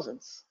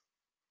 thousands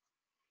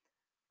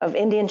of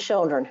Indian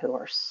children who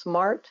are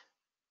smart,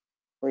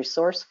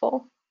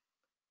 resourceful,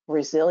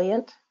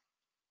 resilient,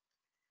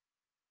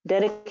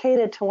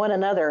 dedicated to one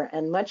another,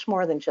 and much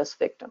more than just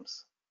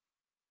victims.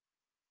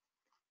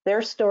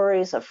 Their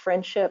stories of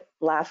friendship,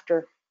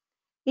 laughter,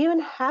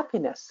 even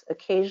happiness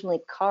occasionally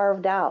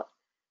carved out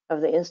of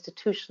the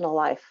institutional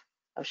life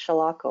of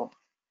Chilocco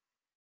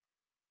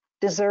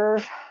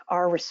deserve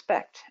our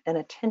respect and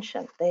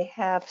attention. They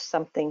have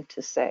something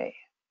to say.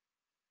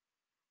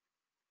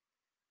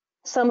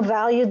 Some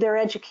valued their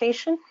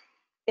education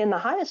in the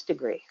highest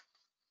degree.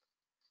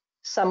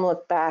 Some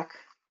look back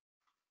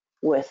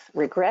with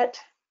regret,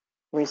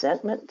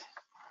 resentment,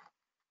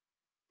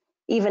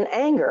 even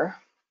anger,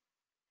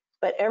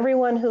 but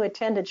everyone who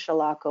attended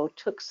Chilocco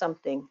took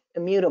something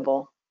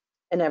immutable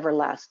and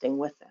everlasting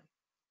with them.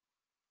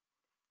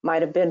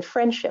 Might have been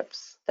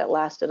friendships that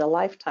lasted a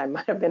lifetime,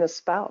 might have been a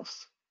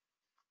spouse,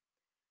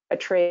 a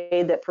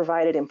trade that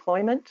provided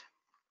employment,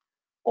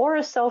 or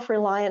a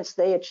self-reliance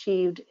they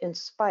achieved in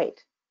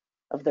spite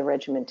of the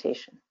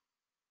regimentation.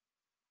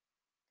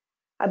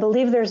 I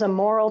believe there's a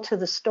moral to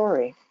the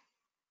story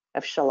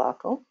of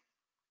Chilocco,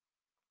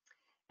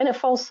 and it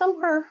falls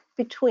somewhere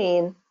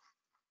between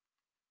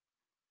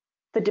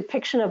the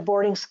depiction of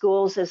boarding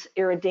schools as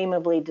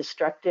irredeemably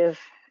destructive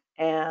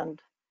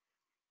and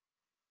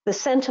the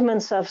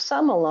sentiments of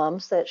some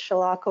alums that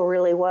Chilocco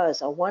really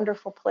was a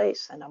wonderful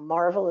place and a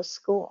marvelous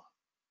school.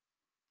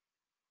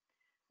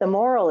 The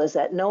moral is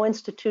that no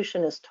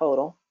institution is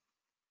total,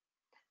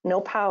 no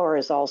power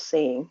is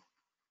all-seeing,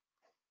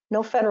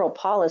 no federal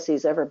policy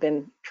has ever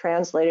been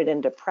translated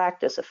into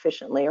practice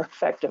efficiently or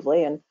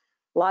effectively, and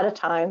a lot of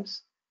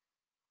times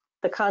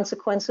the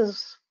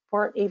consequences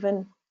weren't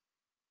even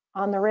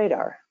on the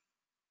radar.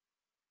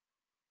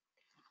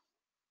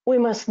 We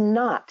must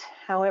not,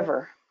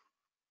 however,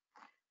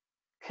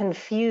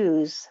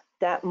 confuse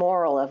that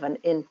moral of an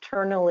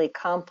internally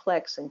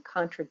complex and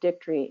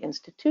contradictory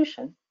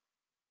institution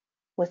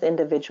with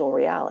individual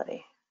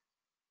reality.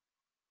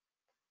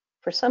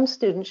 For some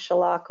students,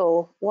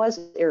 Chilocco was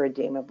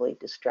irredeemably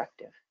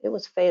destructive. It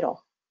was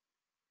fatal.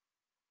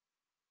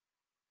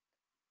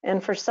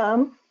 And for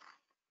some,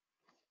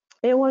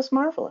 it was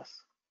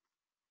marvelous.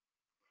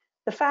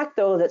 The fact,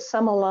 though, that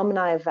some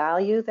alumni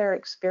value their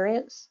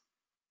experience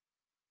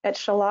at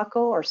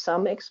Chilocco, or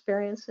some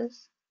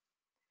experiences,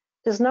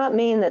 does not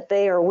mean that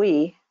they or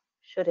we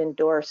should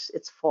endorse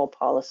its full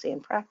policy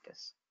and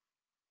practice.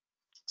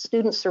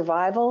 Student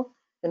survival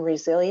and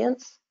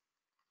resilience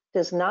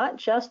does not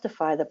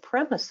justify the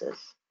premises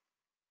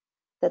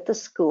that the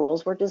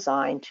schools were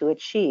designed to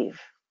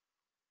achieve,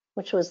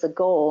 which was the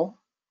goal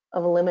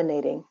of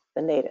eliminating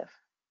the native.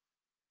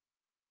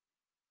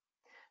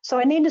 So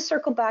I need to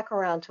circle back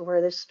around to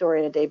where this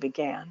story today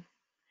began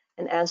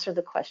and answer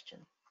the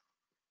question,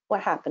 what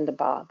happened to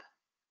Bob?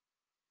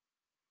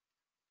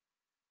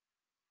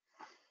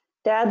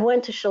 Dad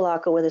went to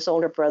Chilocco with his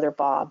older brother,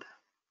 Bob,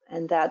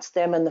 and that's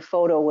them in the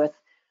photo with,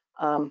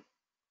 on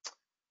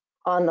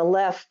the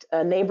left,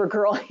 a neighbor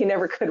girl, he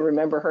never could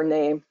remember her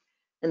name,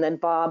 and then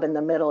Bob in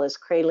the middle is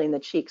cradling the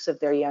cheeks of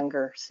their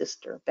younger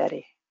sister,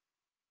 Betty.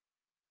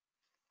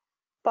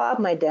 Bob,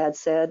 my dad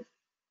said,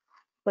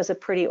 was a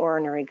pretty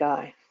ordinary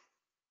guy.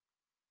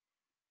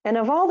 And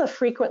of all the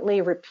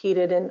frequently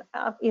repeated and,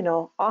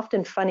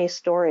 often funny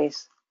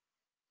stories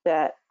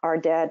that our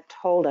dad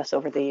told us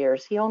over the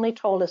years. He only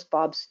told us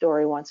Bob's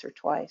story once or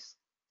twice.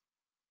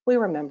 We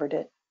remembered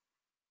it.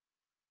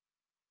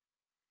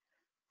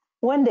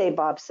 One day,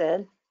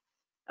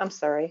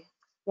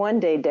 one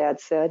day,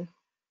 Dad said,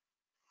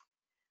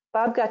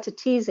 Bob got to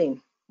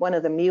teasing one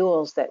of the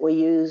mules that we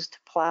used to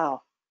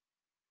plow.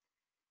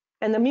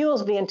 And the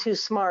mules being too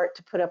smart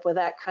to put up with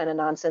that kind of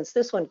nonsense,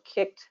 this one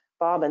kicked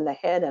Bob in the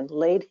head and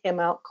laid him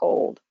out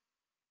cold.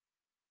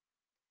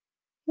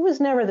 He was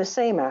never the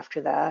same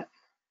after that.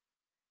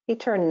 He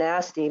turned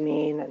nasty,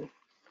 mean, and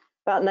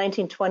about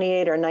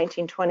 1928 or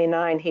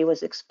 1929, he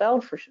was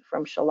expelled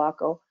from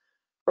Chilocco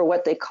for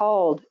what they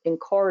called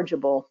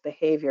incorrigible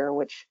behavior,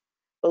 which,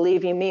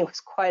 believe you me, was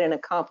quite an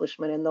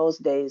accomplishment in those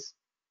days.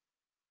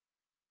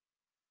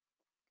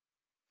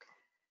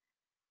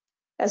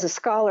 As a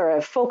scholar,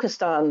 I've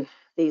focused on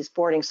these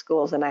boarding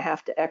schools, and I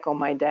have to echo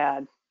my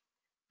dad.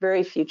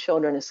 Very few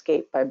children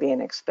escape by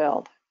being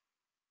expelled.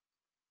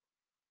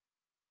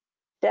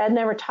 Dad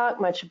never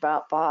talked much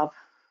about Bob,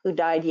 who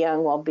died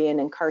young while being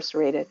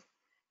incarcerated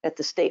at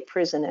the state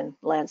prison in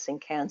Lansing,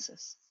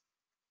 Kansas.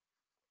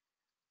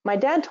 My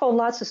dad told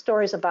lots of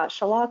stories about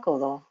Chilocco,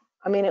 though.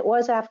 I mean, it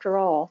was, after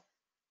all,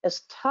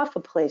 as tough a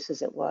place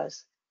as it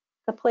was,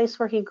 the place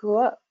where he grew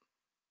up.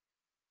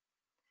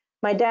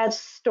 My dad's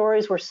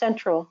stories were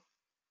central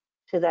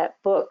to that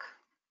book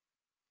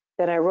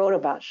that I wrote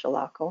about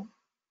Chilocco.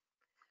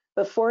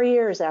 But 4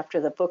 years after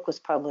the book was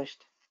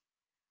published,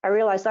 I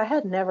realized I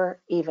had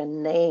never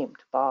even named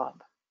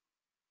Bob.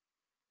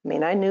 I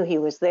mean, I knew he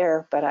was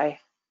there, but I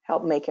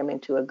helped make him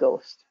into a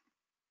ghost.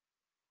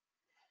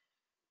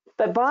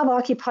 But Bob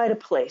occupied a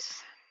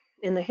place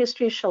in the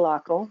history of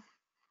Chilocco,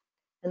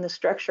 in the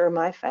structure of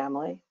my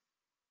family,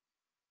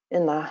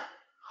 in the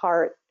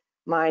heart,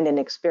 mind, and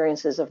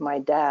experiences of my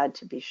dad,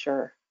 to be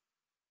sure.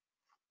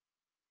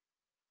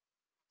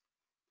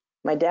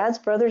 My dad's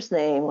brother's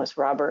name was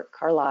Robert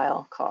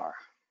Carlisle Carr.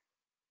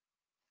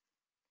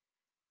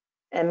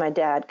 And my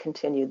dad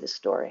continued the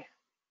story.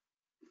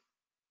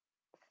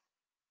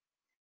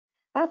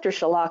 After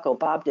Chilocco,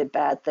 Bob did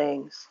bad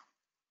things.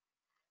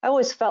 I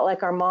always felt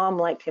like our mom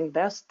liked him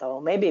best, though,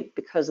 maybe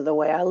because of the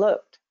way I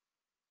looked.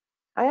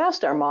 I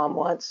asked our mom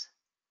once,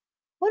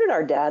 what did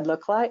our dad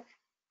look like?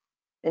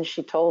 And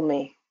she told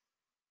me,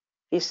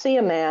 if you see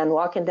a man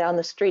walking down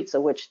the streets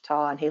of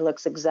Wichita and he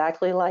looks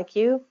exactly like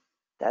you,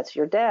 that's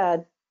your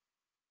dad.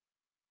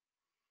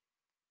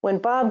 When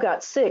Bob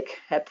got sick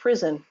at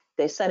prison,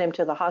 they sent him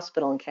to the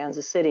hospital in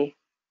Kansas City.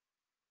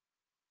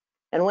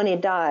 And when he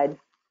died,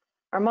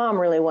 our mom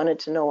really wanted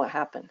to know what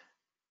happened.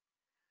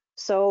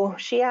 So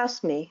she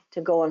asked me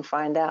to go and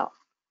find out.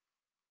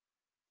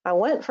 I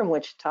went from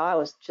Wichita, I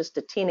was just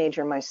a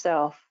teenager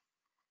myself,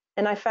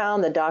 and I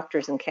found the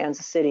doctors in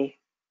Kansas City.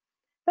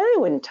 But they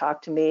wouldn't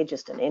talk to me,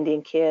 just an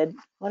Indian kid.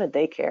 What did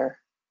they care?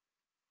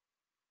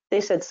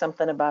 They said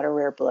something about a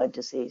rare blood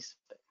disease,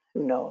 but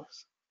who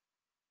knows?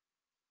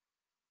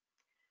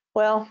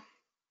 Well,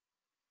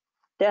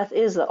 death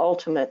is the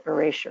ultimate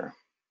erasure.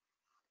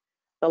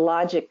 The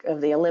logic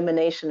of the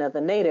elimination of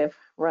the native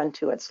run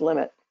to its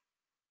limit.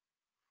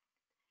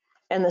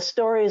 And the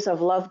stories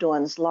of loved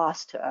ones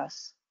lost to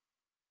us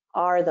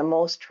are the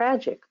most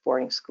tragic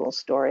boarding school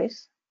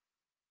stories.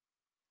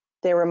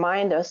 They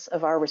remind us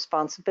of our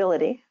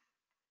responsibility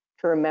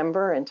to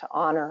remember and to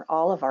honor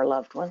all of our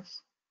loved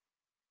ones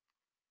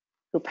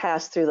who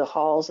passed through the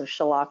halls of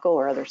Chilocco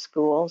or other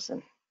schools.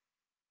 And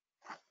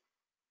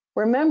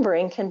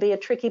remembering can be a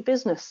tricky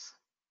business.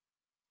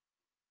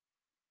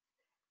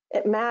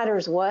 It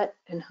matters what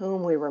and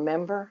whom we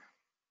remember,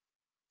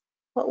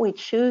 what we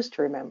choose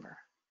to remember,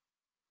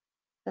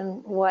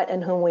 and what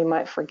and whom we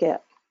might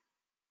forget.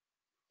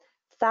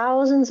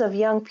 Thousands of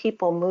young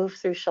people moved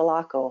through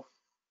Chilocco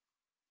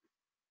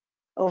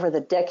over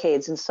the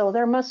decades, and so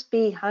there must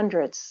be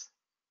hundreds,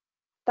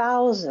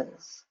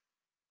 thousands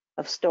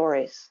of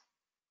stories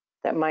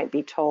that might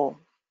be told.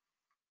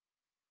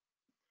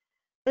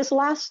 This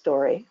last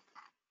story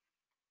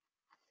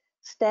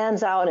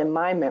stands out in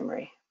my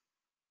memory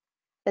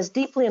as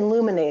deeply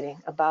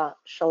illuminating about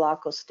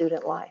Chilocco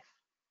student life.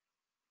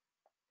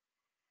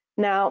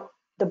 Now,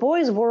 the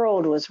boys'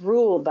 world was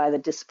ruled by the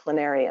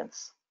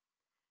disciplinarians,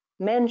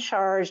 men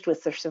charged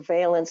with the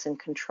surveillance and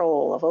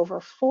control of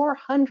over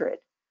 400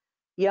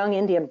 young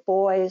Indian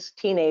boys,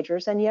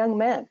 teenagers, and young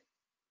men.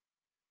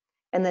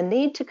 And the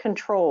need to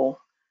control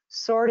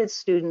sorted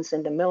students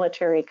into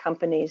military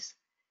companies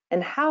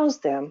and house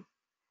them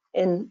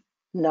in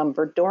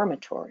numbered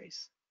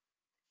dormitories.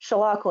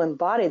 Chilocco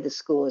embodied the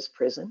school as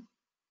prison,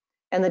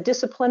 and the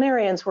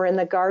disciplinarians were in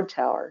the guard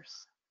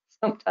towers,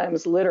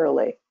 sometimes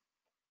literally.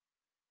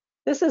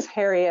 This is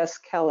Harry S.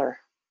 Keller,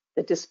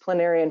 the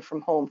disciplinarian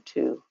from Home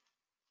 2.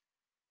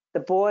 The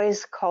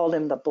boys called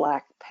him the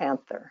Black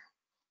Panther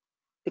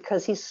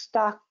because he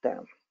stalked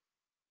them.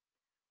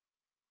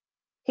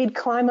 He'd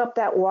climb up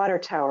that water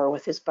tower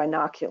with his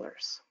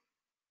binoculars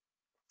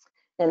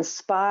and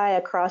spy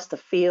across the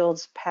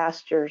fields,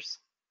 pastures,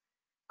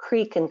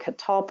 creek, and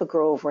catalpa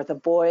grove where the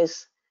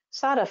boys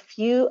sought a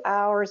few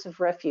hours of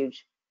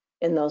refuge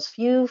in those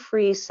few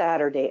free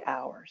Saturday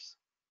hours.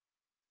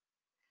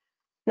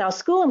 Now,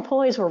 school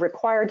employees were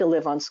required to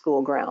live on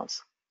school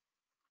grounds,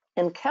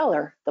 and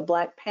Keller, the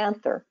Black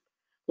Panther,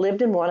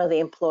 lived in one of the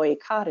employee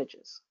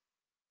cottages.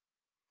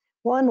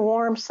 One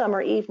warm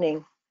summer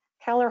evening,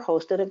 Keller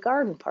hosted a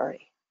garden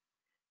party.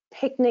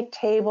 Picnic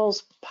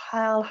tables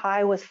piled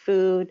high with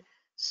food,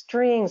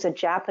 strings of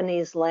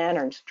Japanese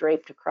lanterns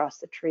draped across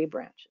the tree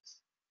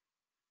branches.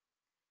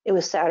 It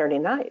was Saturday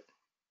night,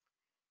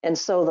 and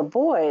so the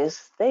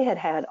boys, they had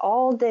had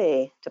all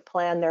day to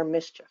plan their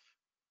mischief.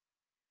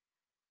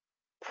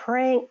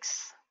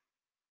 Pranks,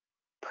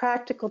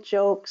 practical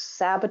jokes,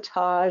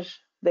 sabotage,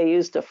 they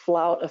used to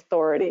flout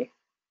authority.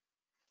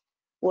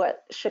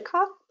 What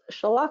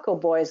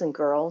Chilocco boys and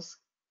girls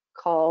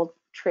called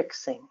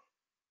tricksing.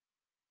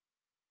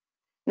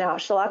 Now,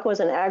 Chilocco was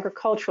an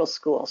agricultural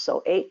school,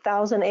 so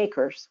 8,000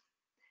 acres,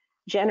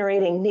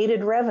 generating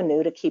needed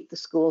revenue to keep the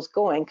schools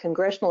going.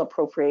 Congressional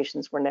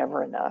appropriations were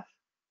never enough.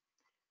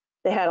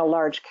 They had a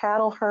large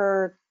cattle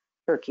herd,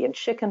 turkey and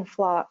chicken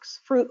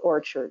flocks, fruit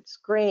orchards,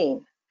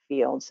 grain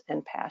fields,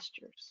 and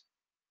pastures.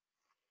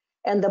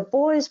 And the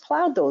boys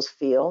plowed those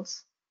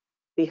fields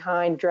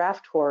behind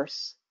draft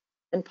horse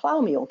and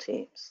plow mule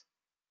teams.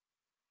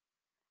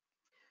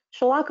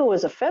 Chilocco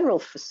was a federal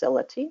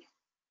facility,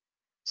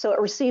 so it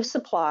received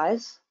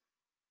supplies,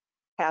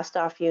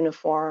 cast-off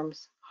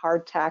uniforms,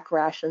 hardtack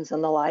rations,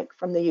 and the like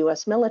from the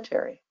U.S.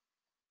 military.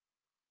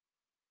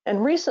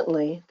 And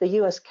recently, the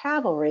U.S.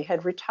 cavalry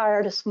had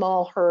retired a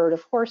small herd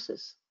of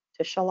horses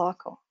to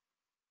Chilocco.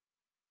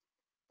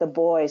 The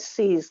boys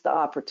seized the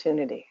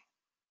opportunity.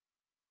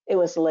 It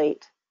was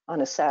late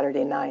on a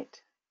Saturday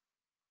night.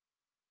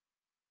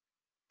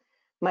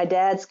 My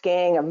dad's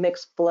gang of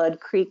mixed blood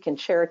Creek and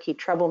Cherokee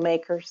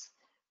troublemakers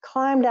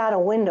climbed out a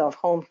window of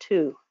home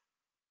 2,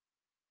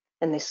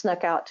 and they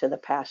snuck out to the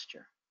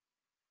pasture.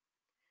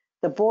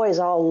 The boys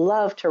all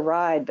loved to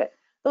ride, but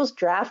those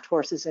draft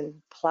horses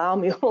and plow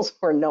mules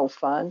were no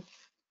fun.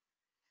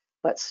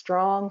 But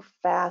strong,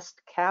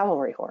 fast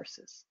cavalry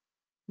horses,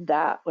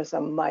 that was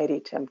a mighty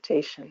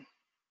temptation.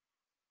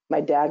 My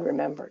dad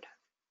remembered.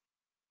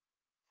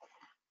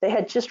 They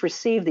had just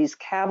received these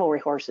cavalry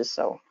horses,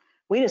 so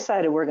we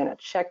decided we're going to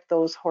check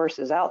those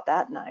horses out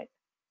that night.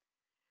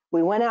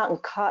 We went out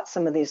and caught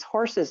some of these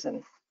horses,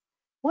 and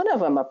one of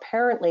them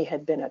apparently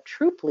had been a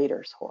troop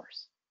leader's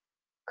horse.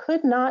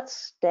 Could not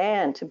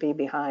stand to be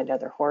behind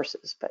other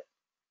horses, but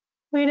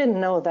we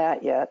didn't know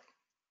that yet.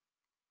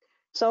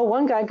 So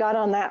one guy got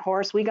on that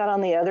horse, we got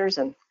on the others,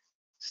 and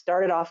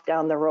started off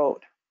down the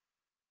road.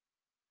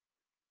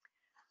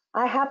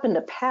 I happened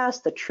to pass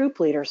the troop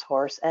leader's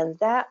horse, and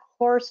that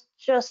horse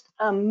just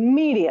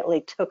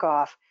immediately took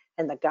off,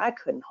 and the guy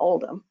couldn't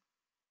hold him.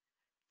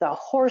 The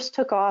horse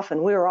took off,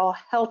 and we were all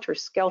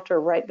helter-skelter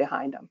right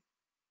behind him.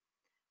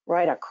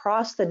 Right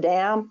across the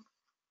dam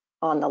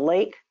on the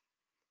lake,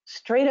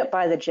 straight up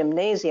by the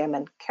gymnasium,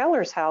 and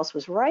Keller's house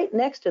was right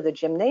next to the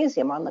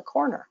gymnasium on the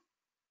corner.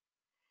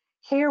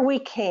 Here we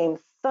came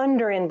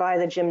thundering by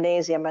the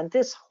gymnasium, and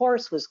this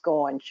horse was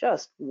going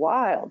just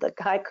wild. The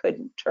guy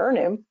couldn't turn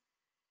him.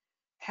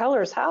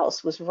 Keller's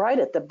house was right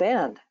at the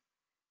bend,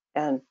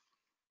 and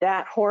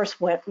that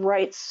horse went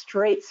right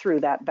straight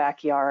through that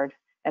backyard,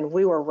 and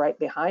we were right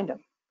behind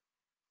him.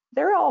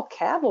 They're all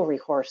cavalry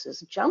horses.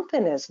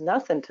 Jumping is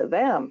nothing to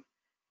them.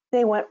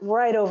 They went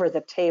right over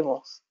the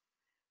tables.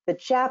 The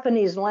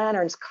Japanese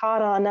lanterns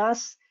caught on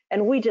us,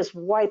 and we just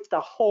wiped the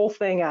whole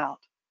thing out.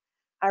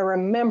 I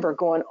remember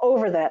going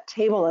over that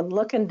table and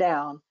looking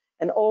down,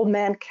 and old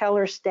man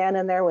Keller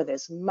standing there with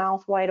his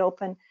mouth wide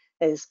open,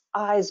 his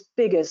eyes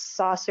big as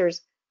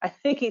saucers. I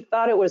think he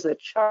thought it was a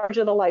charge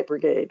of the Light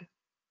Brigade.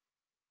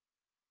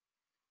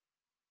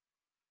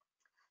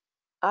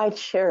 I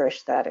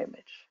cherish that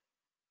image.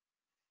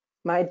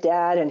 My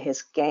dad and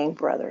his gang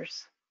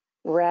brothers,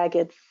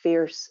 ragged,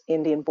 fierce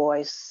Indian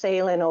boys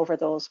sailing over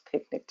those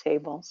picnic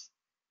tables,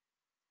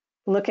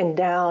 looking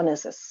down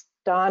as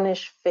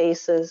astonished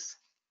faces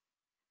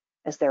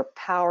as their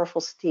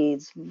powerful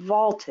steeds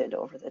vaulted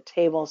over the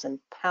tables and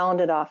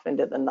pounded off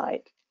into the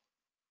night,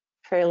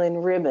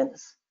 trailing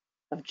ribbons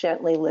of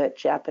gently lit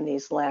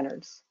Japanese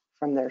lanterns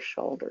from their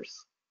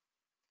shoulders.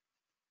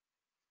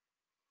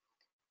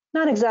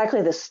 Not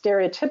exactly the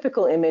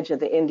stereotypical image of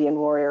the Indian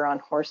warrior on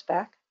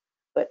horseback,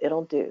 but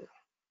it'll do.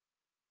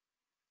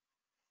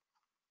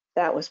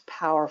 That was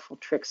powerful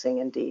tricksing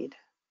indeed.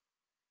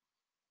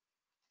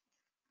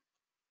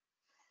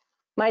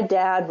 My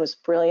dad was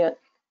brilliant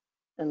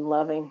and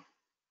loving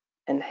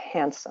and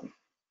handsome.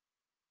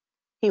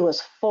 He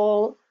was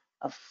full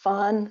of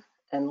fun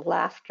and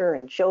laughter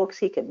and jokes.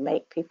 He could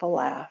make people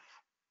laugh.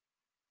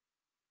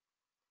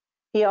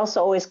 He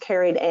also always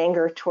carried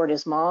anger toward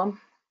his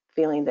mom,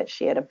 feeling that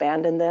she had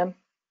abandoned them.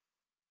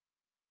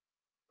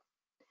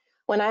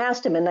 When I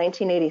asked him in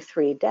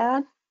 1983,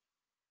 Dad,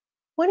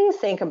 what do you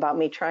think about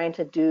me trying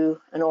to do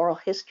an oral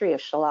history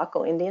of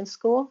Chilocco Indian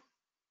School?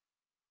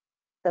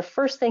 The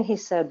first thing he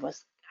said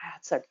was,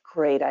 that's a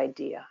great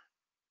idea.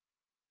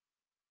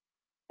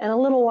 And a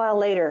little while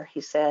later,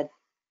 he said,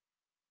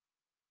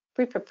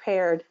 be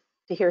prepared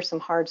to hear some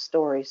hard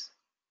stories.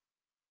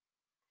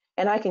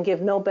 And I can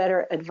give no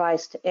better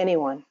advice to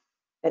anyone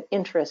that's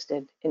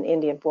interested in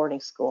Indian boarding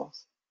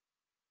schools.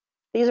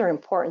 These are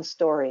important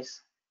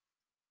stories.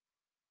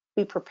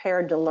 Be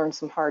prepared to learn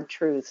some hard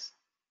truths.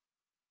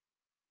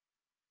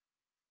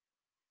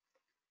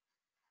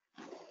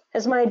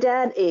 As my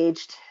dad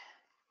aged,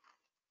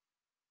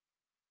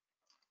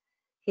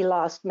 he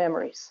lost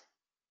memories,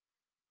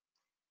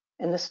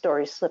 and the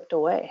stories slipped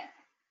away.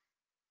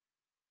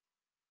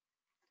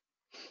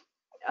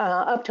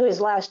 Up to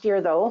his last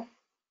year, though,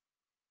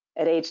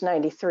 at age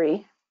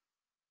 93,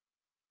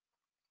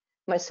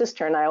 my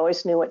sister and I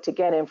always knew what to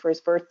get him for his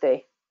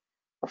birthday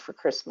or for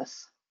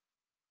Christmas.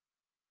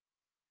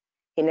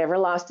 He never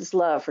lost his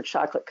love for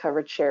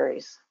chocolate-covered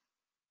cherries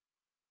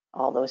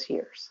all those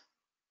years.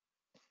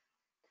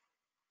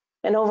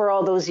 And over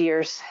all those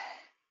years,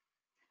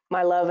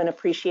 my love and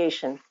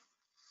appreciation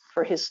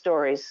for his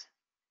stories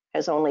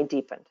has only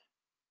deepened.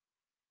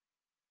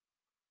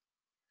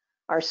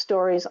 Our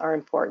stories are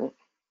important.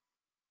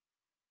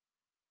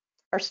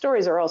 Our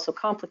stories are also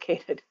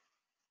complicated.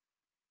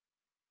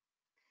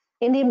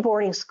 Indian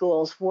boarding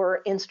schools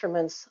were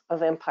instruments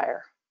of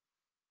empire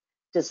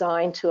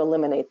designed to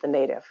eliminate the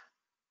native.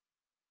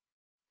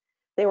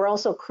 They were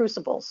also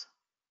crucibles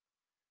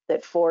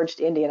that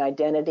forged Indian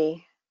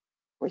identity,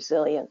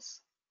 resilience,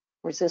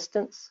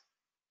 resistance,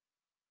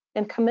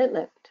 and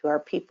commitment to our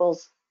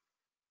peoples,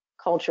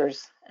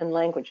 cultures, and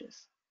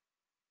languages.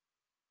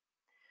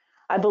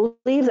 I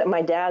believe that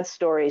my dad's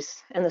stories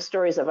and the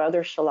stories of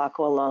other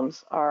Chilocco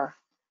alums are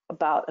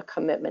about a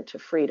commitment to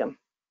freedom.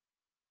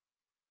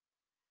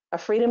 A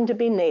freedom to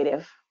be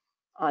native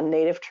on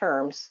native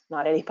terms,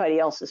 not anybody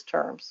else's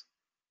terms.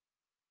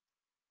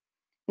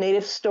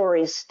 Native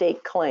stories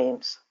stake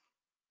claims.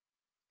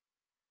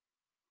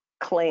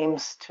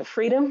 Claims to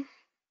freedom,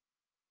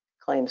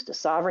 claims to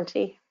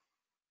sovereignty,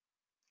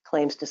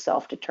 claims to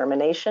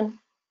self-determination,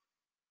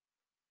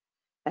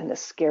 and the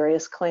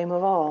scariest claim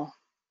of all,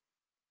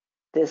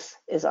 this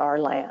is our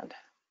land.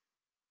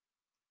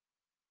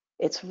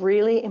 It's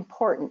really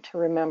important to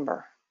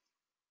remember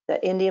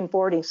that Indian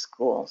boarding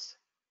schools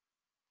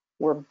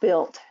were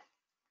built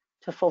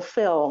to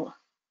fulfill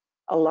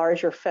a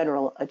larger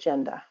federal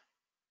agenda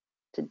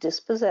to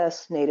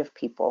dispossess Native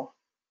people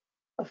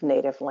of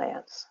native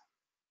lands.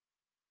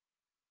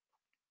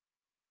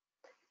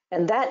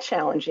 And that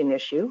challenging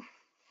issue,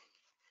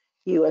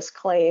 U.S.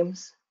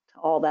 claims to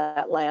all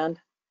that land,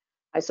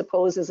 I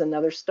suppose is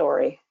another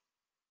story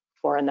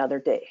for another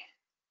day.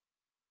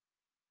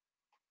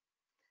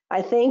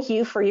 I thank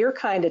you for your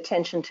kind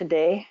attention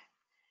today,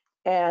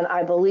 and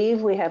I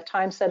believe we have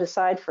time set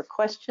aside for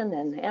question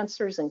and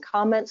answers and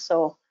comments,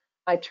 so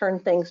I turn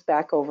things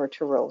back over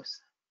to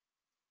Rose.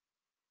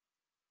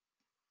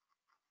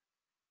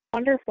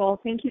 Wonderful.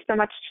 Thank you so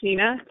much,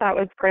 Tsianina. That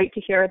was great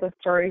to hear the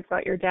stories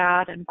about your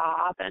dad and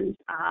Bob, and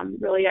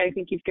really, I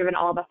think you've given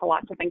all of us a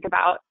lot to think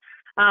about.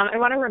 I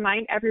want to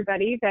remind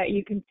everybody that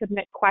you can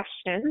submit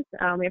questions.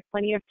 We have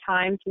plenty of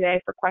time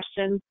today for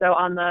questions. So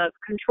on the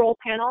control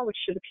panel, which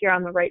should appear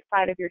on the right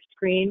side of your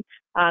screen,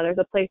 there's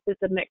a place to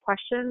submit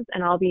questions,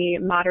 and I'll be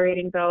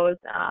moderating those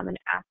and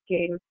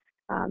asking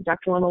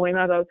Dr.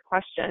 Lomawaima those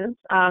questions.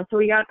 So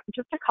we got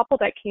just a couple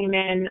that came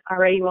in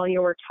already while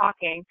you were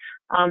talking.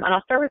 And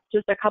I'll start with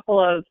just a couple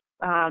of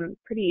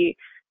pretty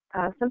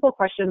simple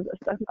questions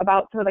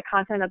about some of the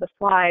content of the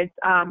slides.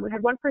 We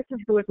had one person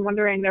who was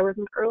wondering, there was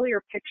an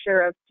earlier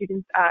picture of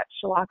students at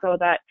Chilocco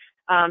that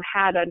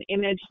had an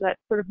image that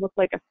sort of looked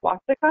like a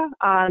swastika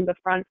on the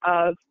front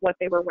of what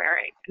they were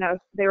wearing. And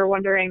they were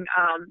wondering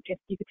if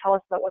you could tell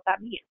us about what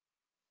that means.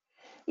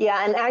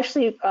 Yeah, and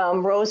actually,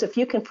 Rose, if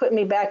you can put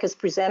me back as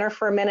presenter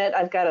for a minute,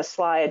 I've got a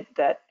slide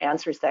that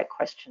answers that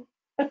question.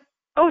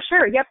 Oh,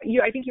 sure. Yep.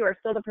 I think you are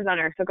still the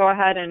presenter. So go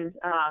ahead and.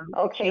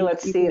 Okay,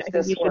 let's see if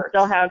this works. You should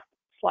still have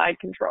slide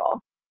control.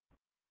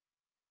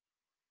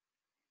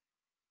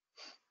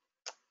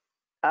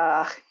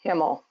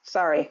 Himmel,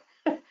 sorry.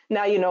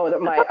 Now you know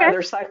that my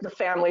other side of the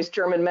family is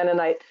German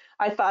Mennonite.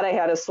 I thought I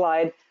had a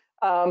slide.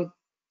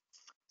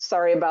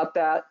 Sorry about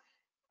that.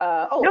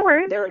 Oh, no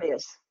worries. There it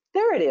is.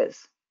 There it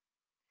is.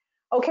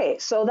 Okay,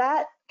 so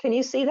that, can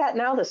you see that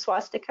now, the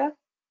swastika?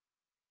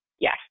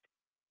 Yes.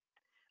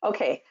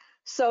 Okay,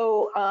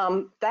 so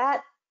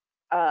that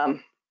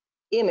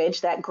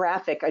image, that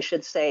graphic, I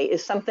should say,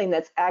 is something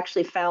that's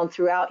actually found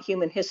throughout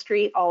human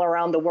history all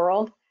around the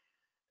world.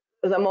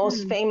 The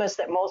most famous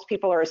that most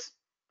people are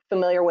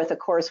familiar with, of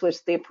course, was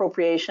the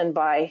appropriation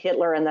by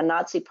Hitler and the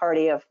Nazi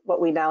Party of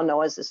what we now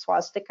know as the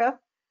swastika.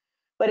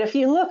 But if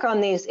you look on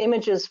these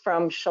images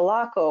from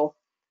Chilocco,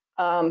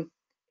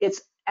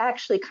 it's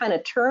actually kind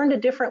of turned a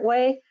different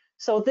way.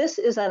 So this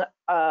is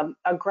a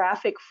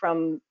graphic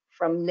from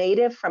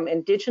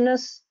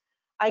indigenous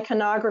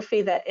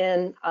iconography that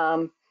in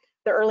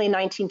the early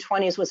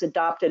 1920s was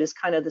adopted as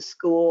kind of the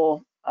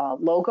school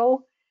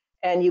logo.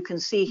 And you can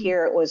see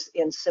here it was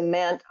in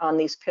cement on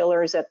these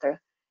pillars at the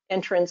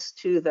entrance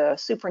to the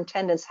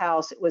superintendent's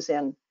house. It was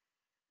in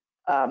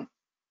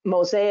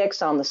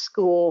mosaics on the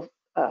school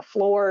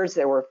floors.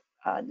 There were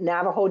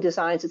Navajo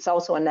designs. It's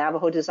also a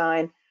Navajo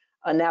design,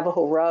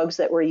 Navajo rugs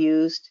that were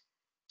used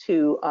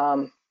to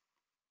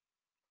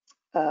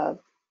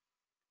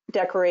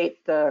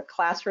decorate the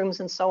classrooms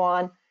and so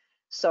on.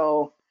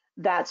 So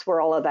that's where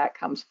all of that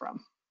comes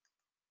from.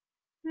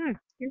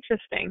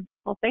 Interesting.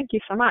 Well, thank you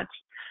so much.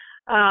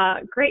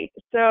 Great.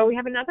 So we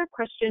have another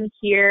question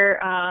here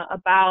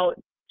about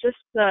just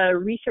the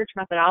research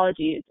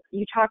methodologies.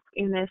 You talk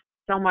in this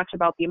so much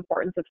about the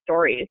importance of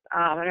stories,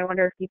 and I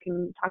wonder if you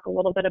can talk a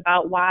little bit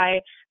about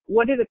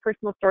what do the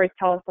personal stories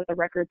tell us that the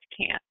records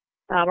can't,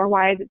 or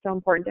why is it so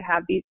important to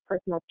have these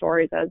personal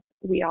stories as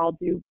we all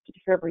do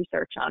sort of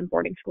research on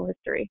boarding school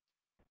history?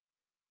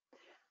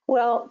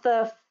 Well,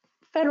 the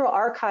federal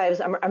archives,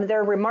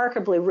 they're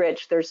remarkably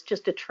rich. There's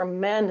just a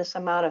tremendous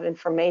amount of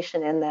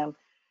information in them.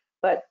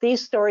 But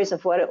these stories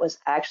of what it was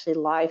actually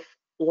life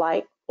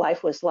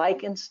was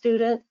like in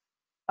student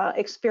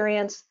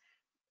experience,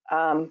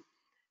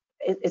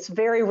 it's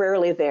very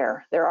rarely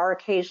there. There are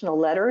occasional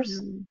letters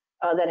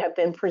that have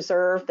been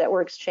preserved that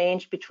were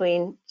exchanged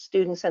between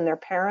students and their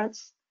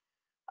parents,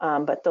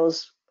 but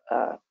those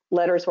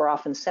letters were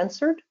often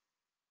censored.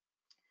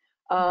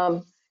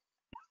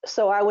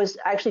 So I was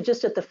actually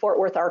just at the Fort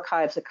Worth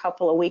Archives a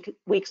couple of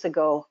weeks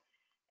ago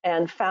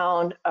and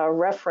found a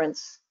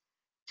reference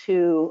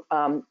to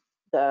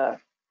the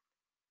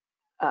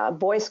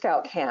Boy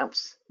Scout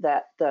camps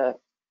that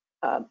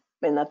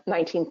in the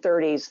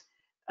 1930s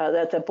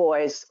that the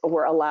boys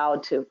were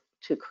allowed to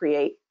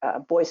create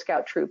Boy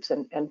Scout troops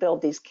and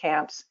build these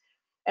camps.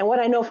 And what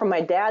I know from my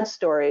dad's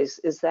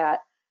stories is that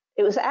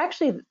it was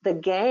actually the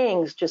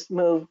gangs just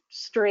moved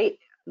straight.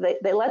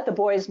 They let the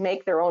boys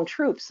make their own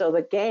troops, so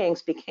the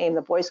gangs became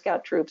the Boy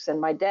Scout troops.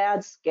 And my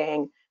dad's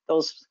gang,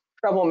 those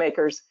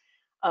troublemakers,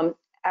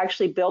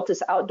 actually built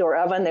this outdoor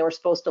oven. They were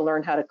supposed to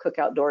learn how to cook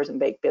outdoors and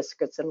bake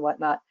biscuits and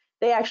whatnot.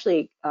 They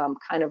actually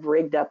kind of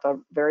rigged up a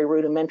very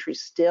rudimentary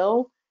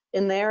still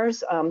in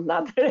theirs.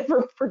 Not that it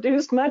ever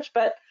produced much,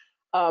 but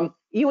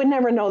you would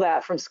never know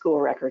that from school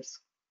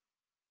records.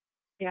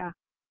 Yeah.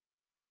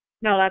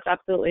 No, that's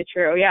absolutely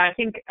true. Yeah, I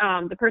think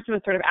the person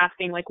was sort of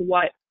asking like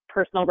what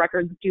personal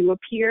records do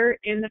appear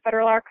in the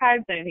federal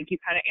archives, and I think you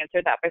kind of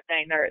answered that by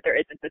saying there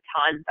isn't a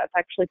ton that's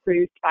actually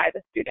produced by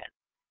the student.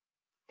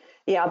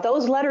 Yeah,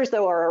 those letters,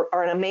 though,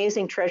 are an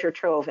amazing treasure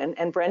trove.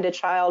 And Brenda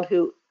Child,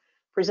 who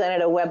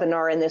presented a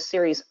webinar in this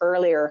series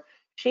earlier,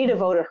 she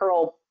devoted her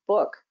whole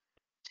book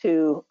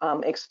to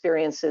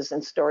experiences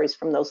and stories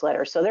from those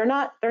letters. So they're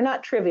not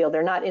trivial,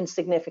 they're not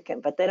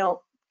insignificant, but they don't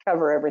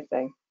cover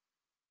everything.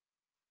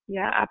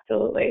 Yeah,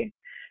 absolutely.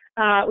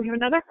 We have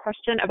another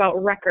question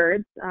about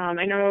records.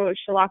 I know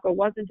Chilocco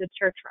wasn't a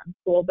church-run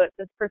school, but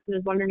this person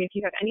is wondering if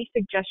you have any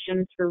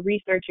suggestions for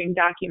researching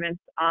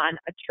documents on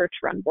a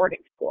church-run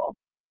boarding school.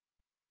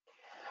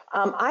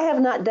 I have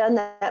not done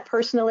that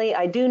personally.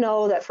 I do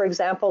know that, for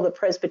example, the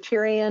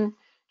Presbyterian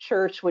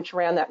church, which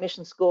ran that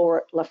mission school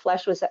where La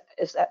Flèche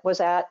was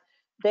at,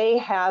 they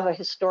have a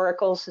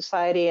historical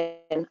society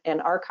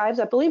and archives.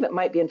 I believe it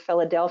might be in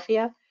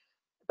Philadelphia.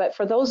 But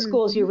for those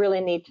schools, you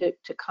really need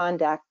to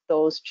contact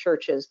those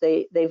churches.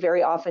 They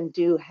very often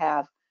do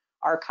have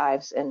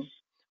archives. And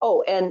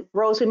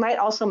Rose, we might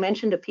also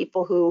mention to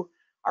people who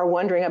are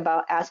wondering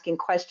about asking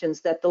questions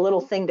that the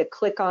little thing to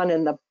click on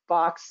in the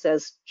box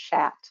says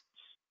chat.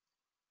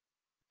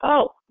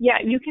 Oh, yeah,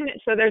 you can.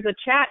 So there's a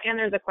chat and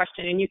there's a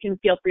question, and you can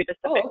feel free to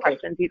submit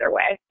questions either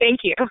way. Thank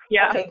you.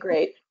 Yeah. Okay,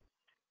 great.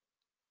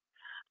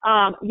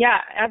 Yeah,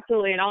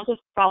 absolutely. And I'll just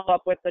follow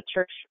up with the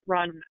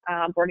church-run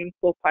boarding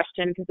school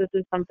question, because this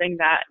is something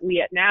that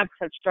we at NABS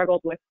have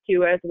struggled with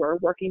too as we're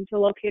working to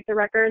locate the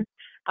records.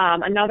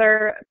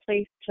 Another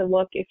place to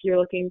look if you're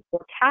looking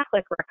for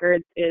Catholic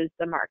records is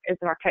the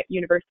Marquette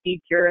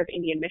University Bureau of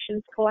Indian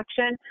Missions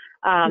collection.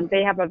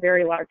 They have a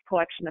very large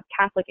collection of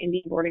Catholic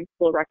Indian boarding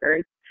school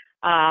records.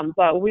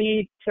 But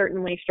we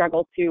certainly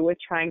struggle too with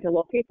trying to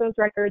locate those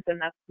records, and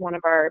that's one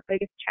of our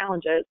biggest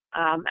challenges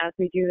as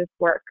we do this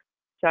work.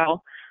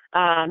 So,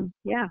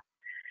 yeah.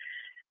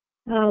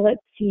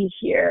 Let's see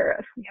here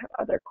if we have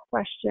other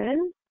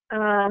questions.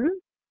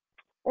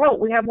 Well,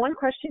 we have one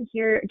question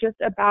here just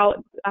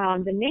about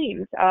the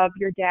names of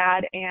your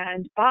dad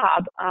and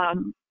Bob.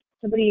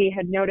 Somebody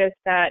had noticed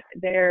that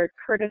they're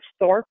Curtis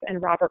Thorpe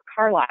and Robert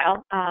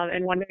Carlisle,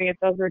 and wondering if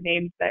those were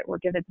names that were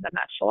given to them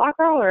at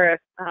Chilocco, or if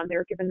they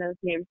were given those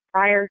names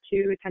prior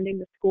to attending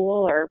the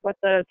school, or what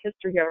the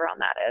history around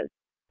that is.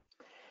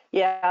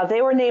 Yeah,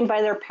 they were named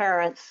by their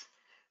parents.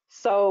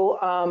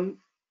 So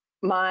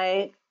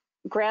my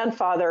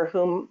grandfather,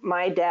 whom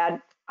my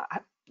dad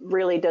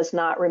really does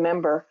not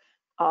remember,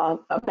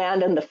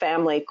 abandoned the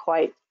family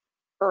quite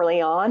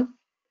early on,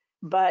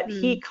 but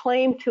he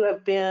claimed to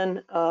have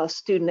been a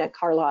student at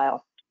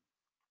Carlisle.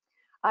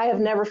 I have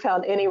never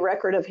found any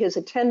record of his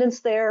attendance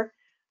there,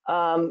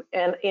 and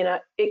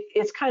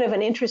it's kind of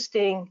an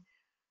interesting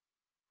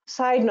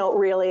side note,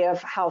 really,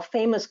 of how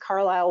famous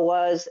Carlisle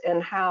was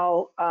and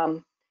how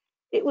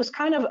it was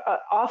kind of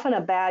often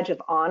a badge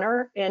of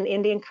honor in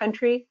Indian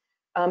country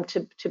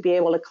to be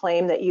able to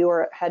claim that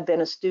you had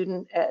been a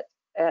student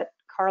at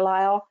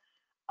Carlisle.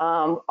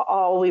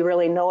 All we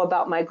really know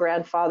about my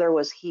grandfather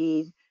was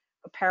he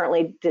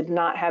apparently did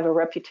not have a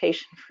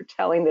reputation for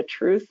telling the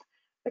truth.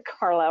 The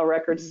Carlisle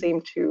records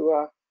seem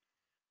to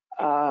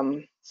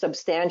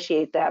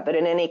substantiate that, but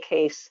in any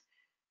case,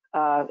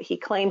 he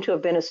claimed to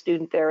have been a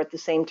student there at the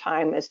same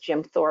time as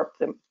Jim Thorpe,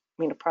 the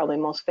probably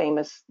most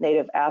famous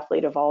Native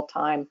athlete of all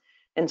time.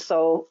 And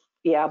so,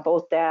 yeah,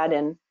 both Dad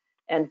and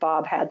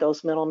Bob had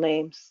those middle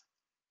names.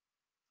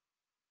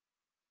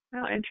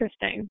 Oh,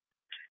 interesting.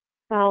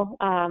 Well,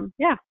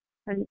 yeah,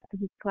 I'm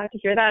glad to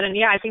hear that. And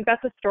yeah, I think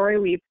that's a story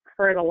we've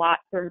heard a lot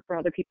from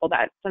other people,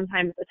 that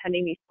sometimes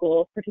attending these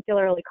schools,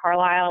 particularly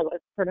Carlisle, was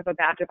sort of a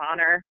badge of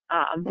honor.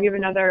 We have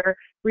another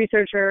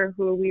researcher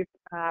who we've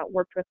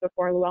worked with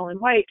before, Llewellyn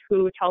White,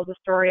 who tells a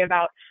story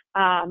about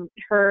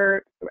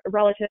her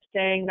relative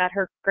saying that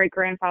her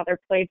great-grandfather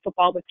played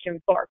football with Jim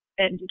Thorpe,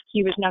 and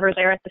he was never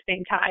there at the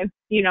same time,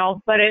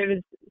 but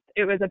it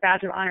was a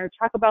badge of honor to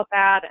talk about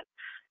that.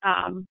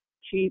 And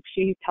she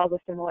tells a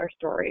similar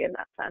story in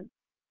that sense.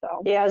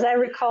 So yeah, as I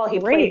recall, he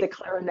played the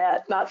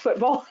clarinet, not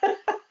football.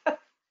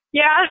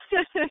 Yeah.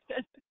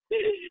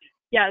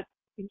 Yes, I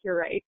think you're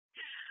right.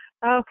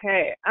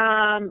 Okay.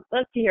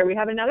 Let's see here. We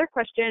have another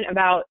question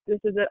about, this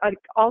is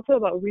also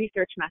about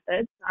research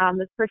methods.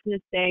 This person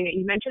is saying that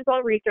you mentioned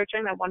while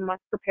researching that one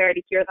must prepare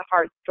to hear the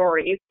hard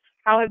stories.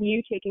 How have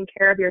you taken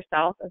care of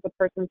yourself as a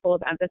person full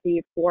of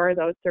empathy for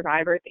those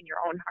survivors in your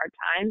own hard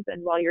times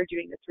and while you're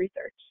doing this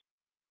research?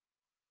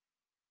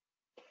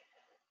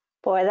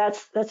 Boy,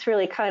 that's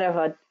really kind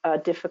of a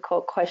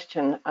difficult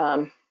question.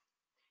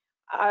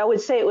 I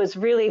would say it was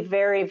really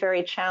very,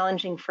 very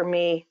challenging for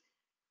me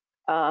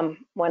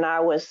when I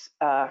was,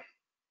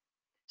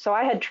 so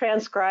I had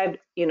transcribed,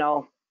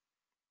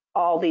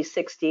 all these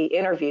 60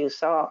 interviews.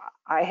 So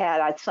I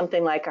had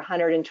something like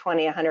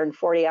 120,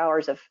 140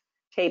 hours of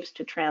tapes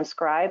to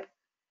transcribe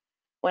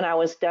when I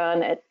was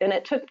done. And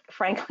it took,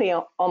 frankly,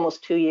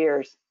 almost 2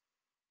 years.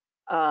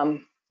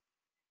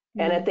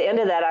 And at the end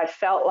of that, I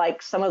felt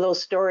like some of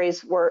those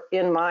stories were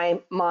in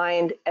my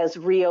mind as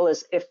real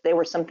as if they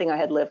were something I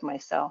had lived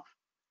myself.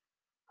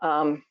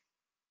 And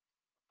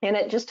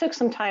it just took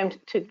some time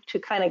to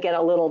kind of get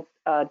a little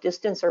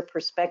distance or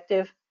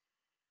perspective.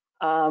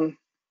 I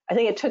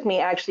think it took me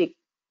actually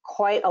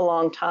quite a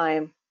long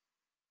time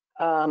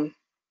to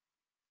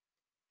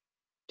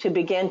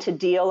begin to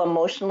deal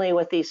emotionally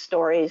with these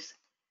stories,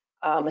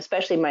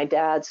 especially my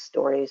dad's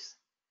stories,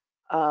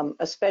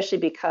 especially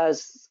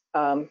because,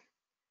 well,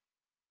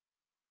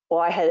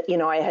 I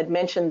had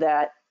mentioned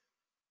that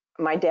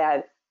my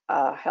dad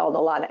held a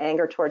lot of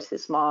anger towards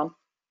his mom.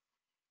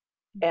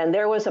 And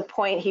there was a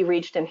point he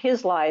reached in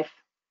his life,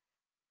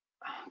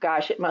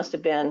 gosh, it must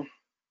have been,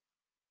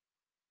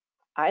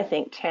 I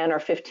think, 10 or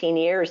 15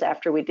 years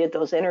after we did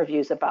those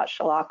interviews about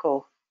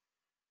Chilocco.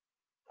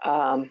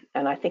 And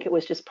I think it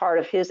was just part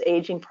of his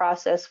aging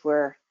process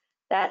where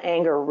that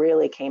anger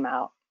really came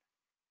out.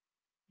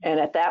 And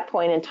at that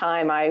point in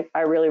time, I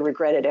really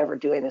regretted ever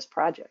doing this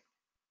project.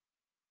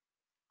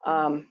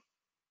 All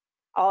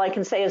I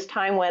can say is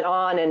time went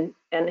on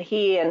and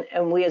he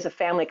and we as a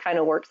family kind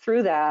of worked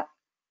through that.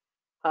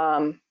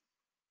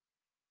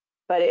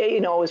 But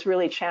it was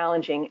really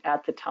challenging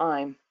at the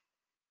time.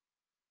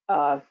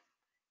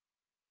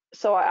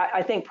 So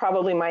I think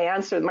probably my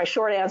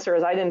short answer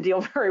is I didn't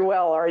deal very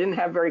well, or I didn't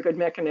have very good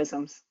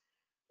mechanisms,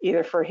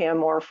 either for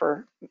him or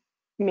for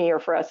me or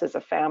for us as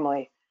a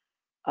family.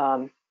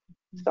 So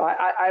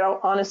I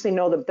don't honestly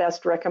know the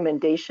best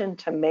recommendation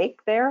to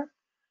make there,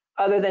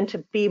 other than to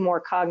be more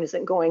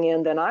cognizant going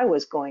in than I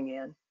was going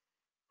in,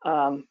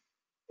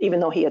 even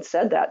though he had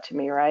said that to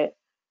me, right?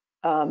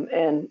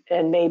 And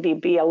maybe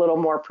be a little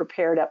more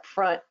prepared up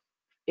front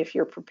if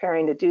you're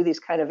preparing to do these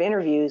kind of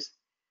interviews,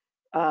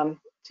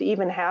 to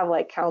even have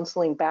like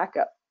counseling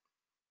backup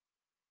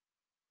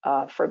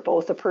for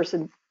both the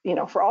person,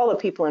 for all the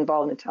people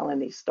involved in telling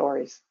these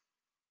stories.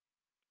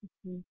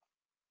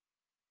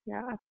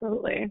 Yeah,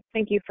 absolutely.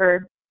 Thank you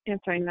for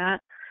answering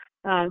that.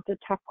 It's a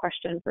tough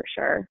question for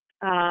sure.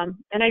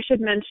 And I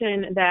should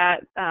mention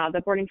that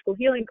the Boarding School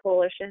Healing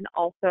Coalition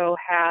also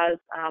has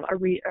a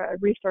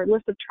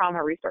list of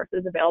trauma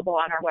resources available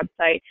on our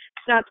website.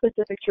 It's not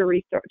specific to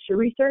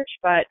research,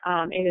 but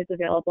it is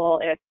available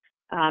if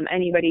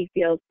anybody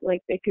feels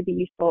like they could be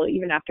useful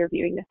even after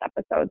viewing this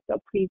episode. So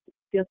please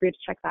feel free to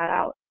check that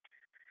out.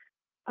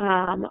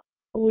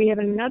 We have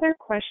another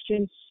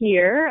question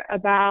here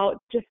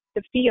about just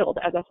the field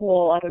as a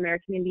whole of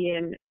American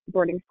Indian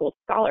boarding school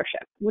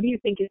scholarship. What do you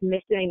think is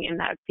missing in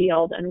that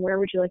field, and where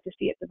would you like to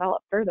see it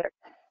develop further?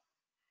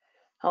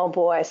 Oh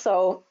boy,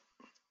 so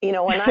when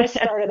I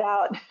started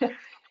out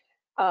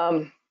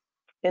in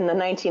the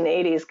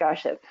 1980s,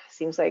 gosh, it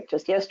seems like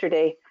just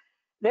yesterday,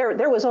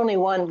 there was only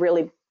one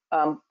really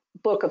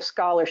book of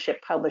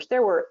scholarship published.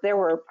 There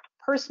were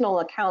personal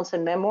accounts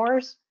and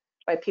memoirs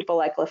by people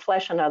like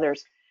LaFleche and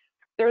others.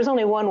 There was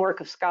only one work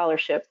of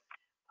scholarship,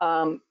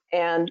 and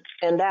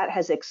that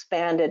has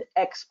expanded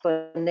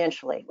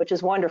exponentially, which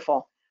is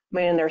wonderful. I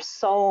mean, there's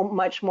so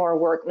much more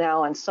work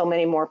now and so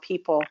many more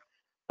people,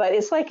 but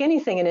it's like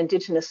anything in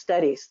Indigenous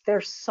studies.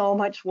 There's so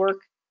much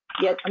work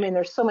yet, I mean,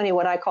 there's so many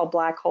what I call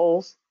black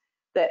holes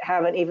that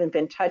haven't even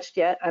been touched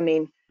yet. I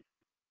mean,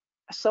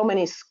 so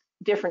many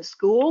different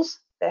schools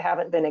that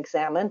haven't been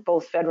examined,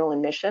 both federal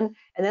and mission.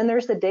 And then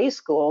there's the day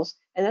schools,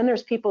 and then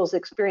there's people's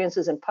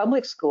experiences in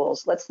public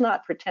schools. Let's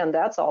not pretend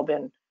that's all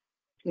been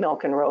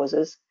milk and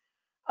roses.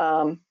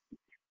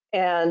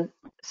 And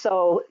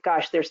so,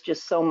 gosh, there's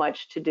just so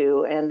much to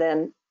do. And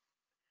then,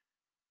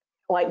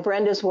 like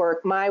Brenda's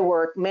work, my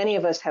work, many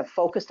of us have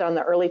focused on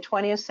the early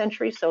 20th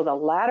century. So the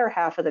latter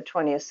half of the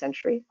 20th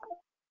century,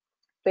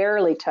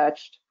 barely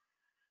touched.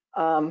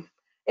 I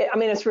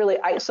mean, it's really,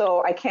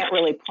 so I can't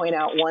really point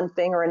out one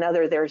thing or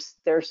another. There's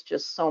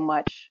just so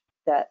much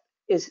that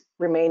is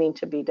remaining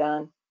to be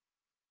done.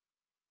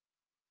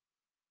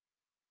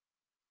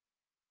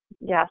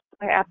 Yes,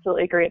 I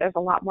absolutely agree. There's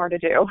a lot more to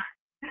do.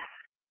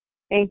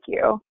 Thank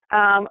you.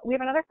 We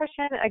have another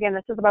question. Again,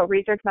 this is about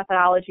research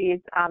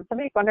methodologies.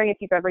 Somebody's wondering if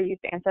you've ever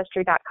used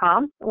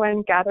Ancestry.com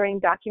when gathering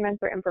documents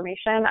or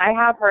information. I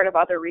have heard of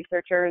other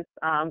researchers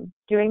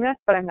doing this,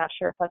 but I'm not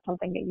sure if that's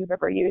something that you've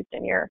ever used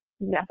in your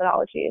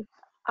methodologies.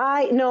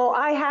 No,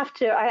 I have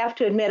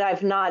to admit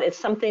I've not. It's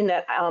something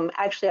that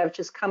actually I've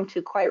just come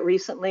to quite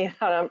recently,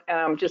 and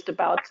I'm just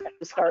about to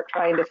start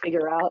trying to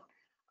figure out.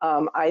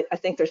 I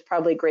think there's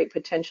probably great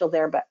potential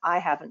there, but I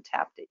haven't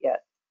tapped it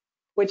yet,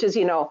 which is,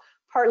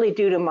 partly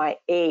due to my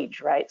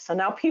age, right? So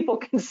now people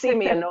can see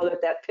me and know that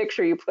that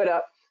picture you put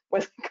up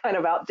was kind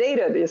of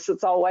outdated. It's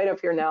all white up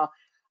here now.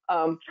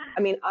 I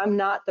mean, I'm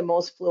not the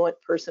most fluent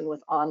person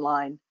with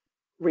online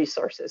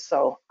resources,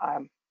 so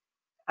I'm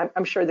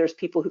sure there's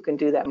people who can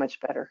do that much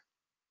better.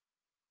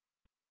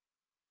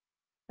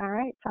 All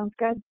right, sounds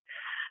good.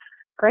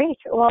 Great.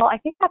 Well, I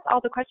think that's all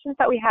the questions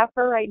that we have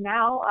for right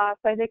now.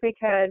 So I think we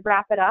could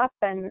wrap it up.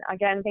 And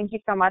again, thank you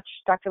so much,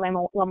 Dr.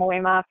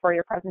 Lomawaima, for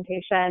your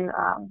presentation.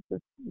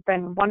 It's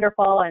been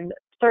wonderful. And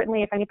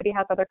certainly, if anybody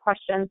has other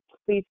questions,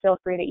 please feel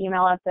free to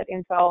email us at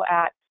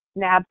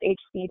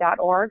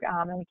info@nabshc.org,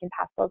 and we can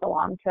pass those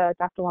along to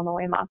Dr.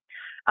 Lomawaima.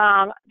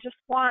 Just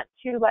want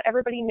to let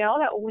everybody know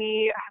that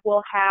we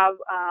will have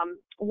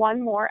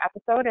one more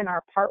episode in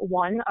our part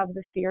 1 of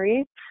the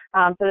series.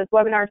 So this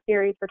webinar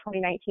series for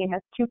 2019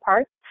 has 2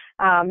 parts.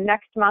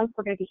 Next month,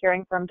 we're going to be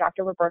hearing from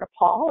Dr. Roberta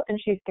Paul, and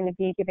she's going to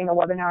be giving a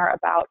webinar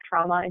about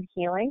trauma and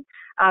healing.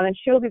 And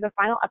she will be the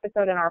final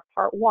episode in our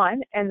part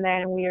 1, and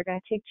then we are going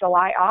to take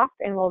July off,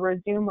 and we'll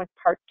resume with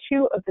part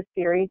 2 of the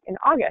series in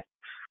August.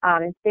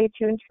 And stay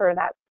tuned for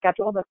that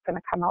schedule that's going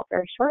to come out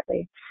very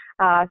shortly.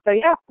 So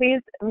yeah,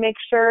 please make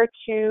sure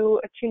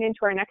to tune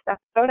into our next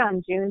episode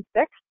on June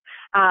 6th.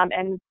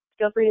 And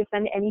feel free to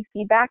send any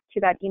feedback to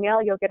that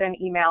email. You'll get an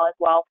email as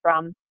well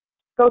from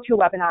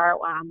GoToWebinar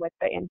with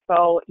the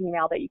info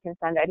email that you can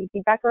send any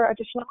feedback or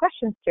additional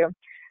questions to.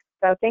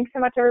 So thanks so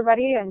much,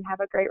 everybody, and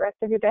have a great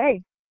rest of your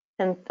day.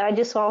 And I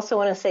just also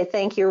want to say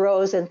thank you,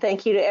 Rose, and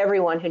thank you to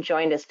everyone who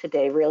joined us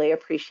today. Really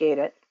appreciate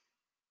it.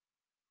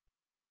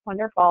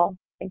 Wonderful.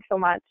 Thanks so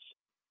much.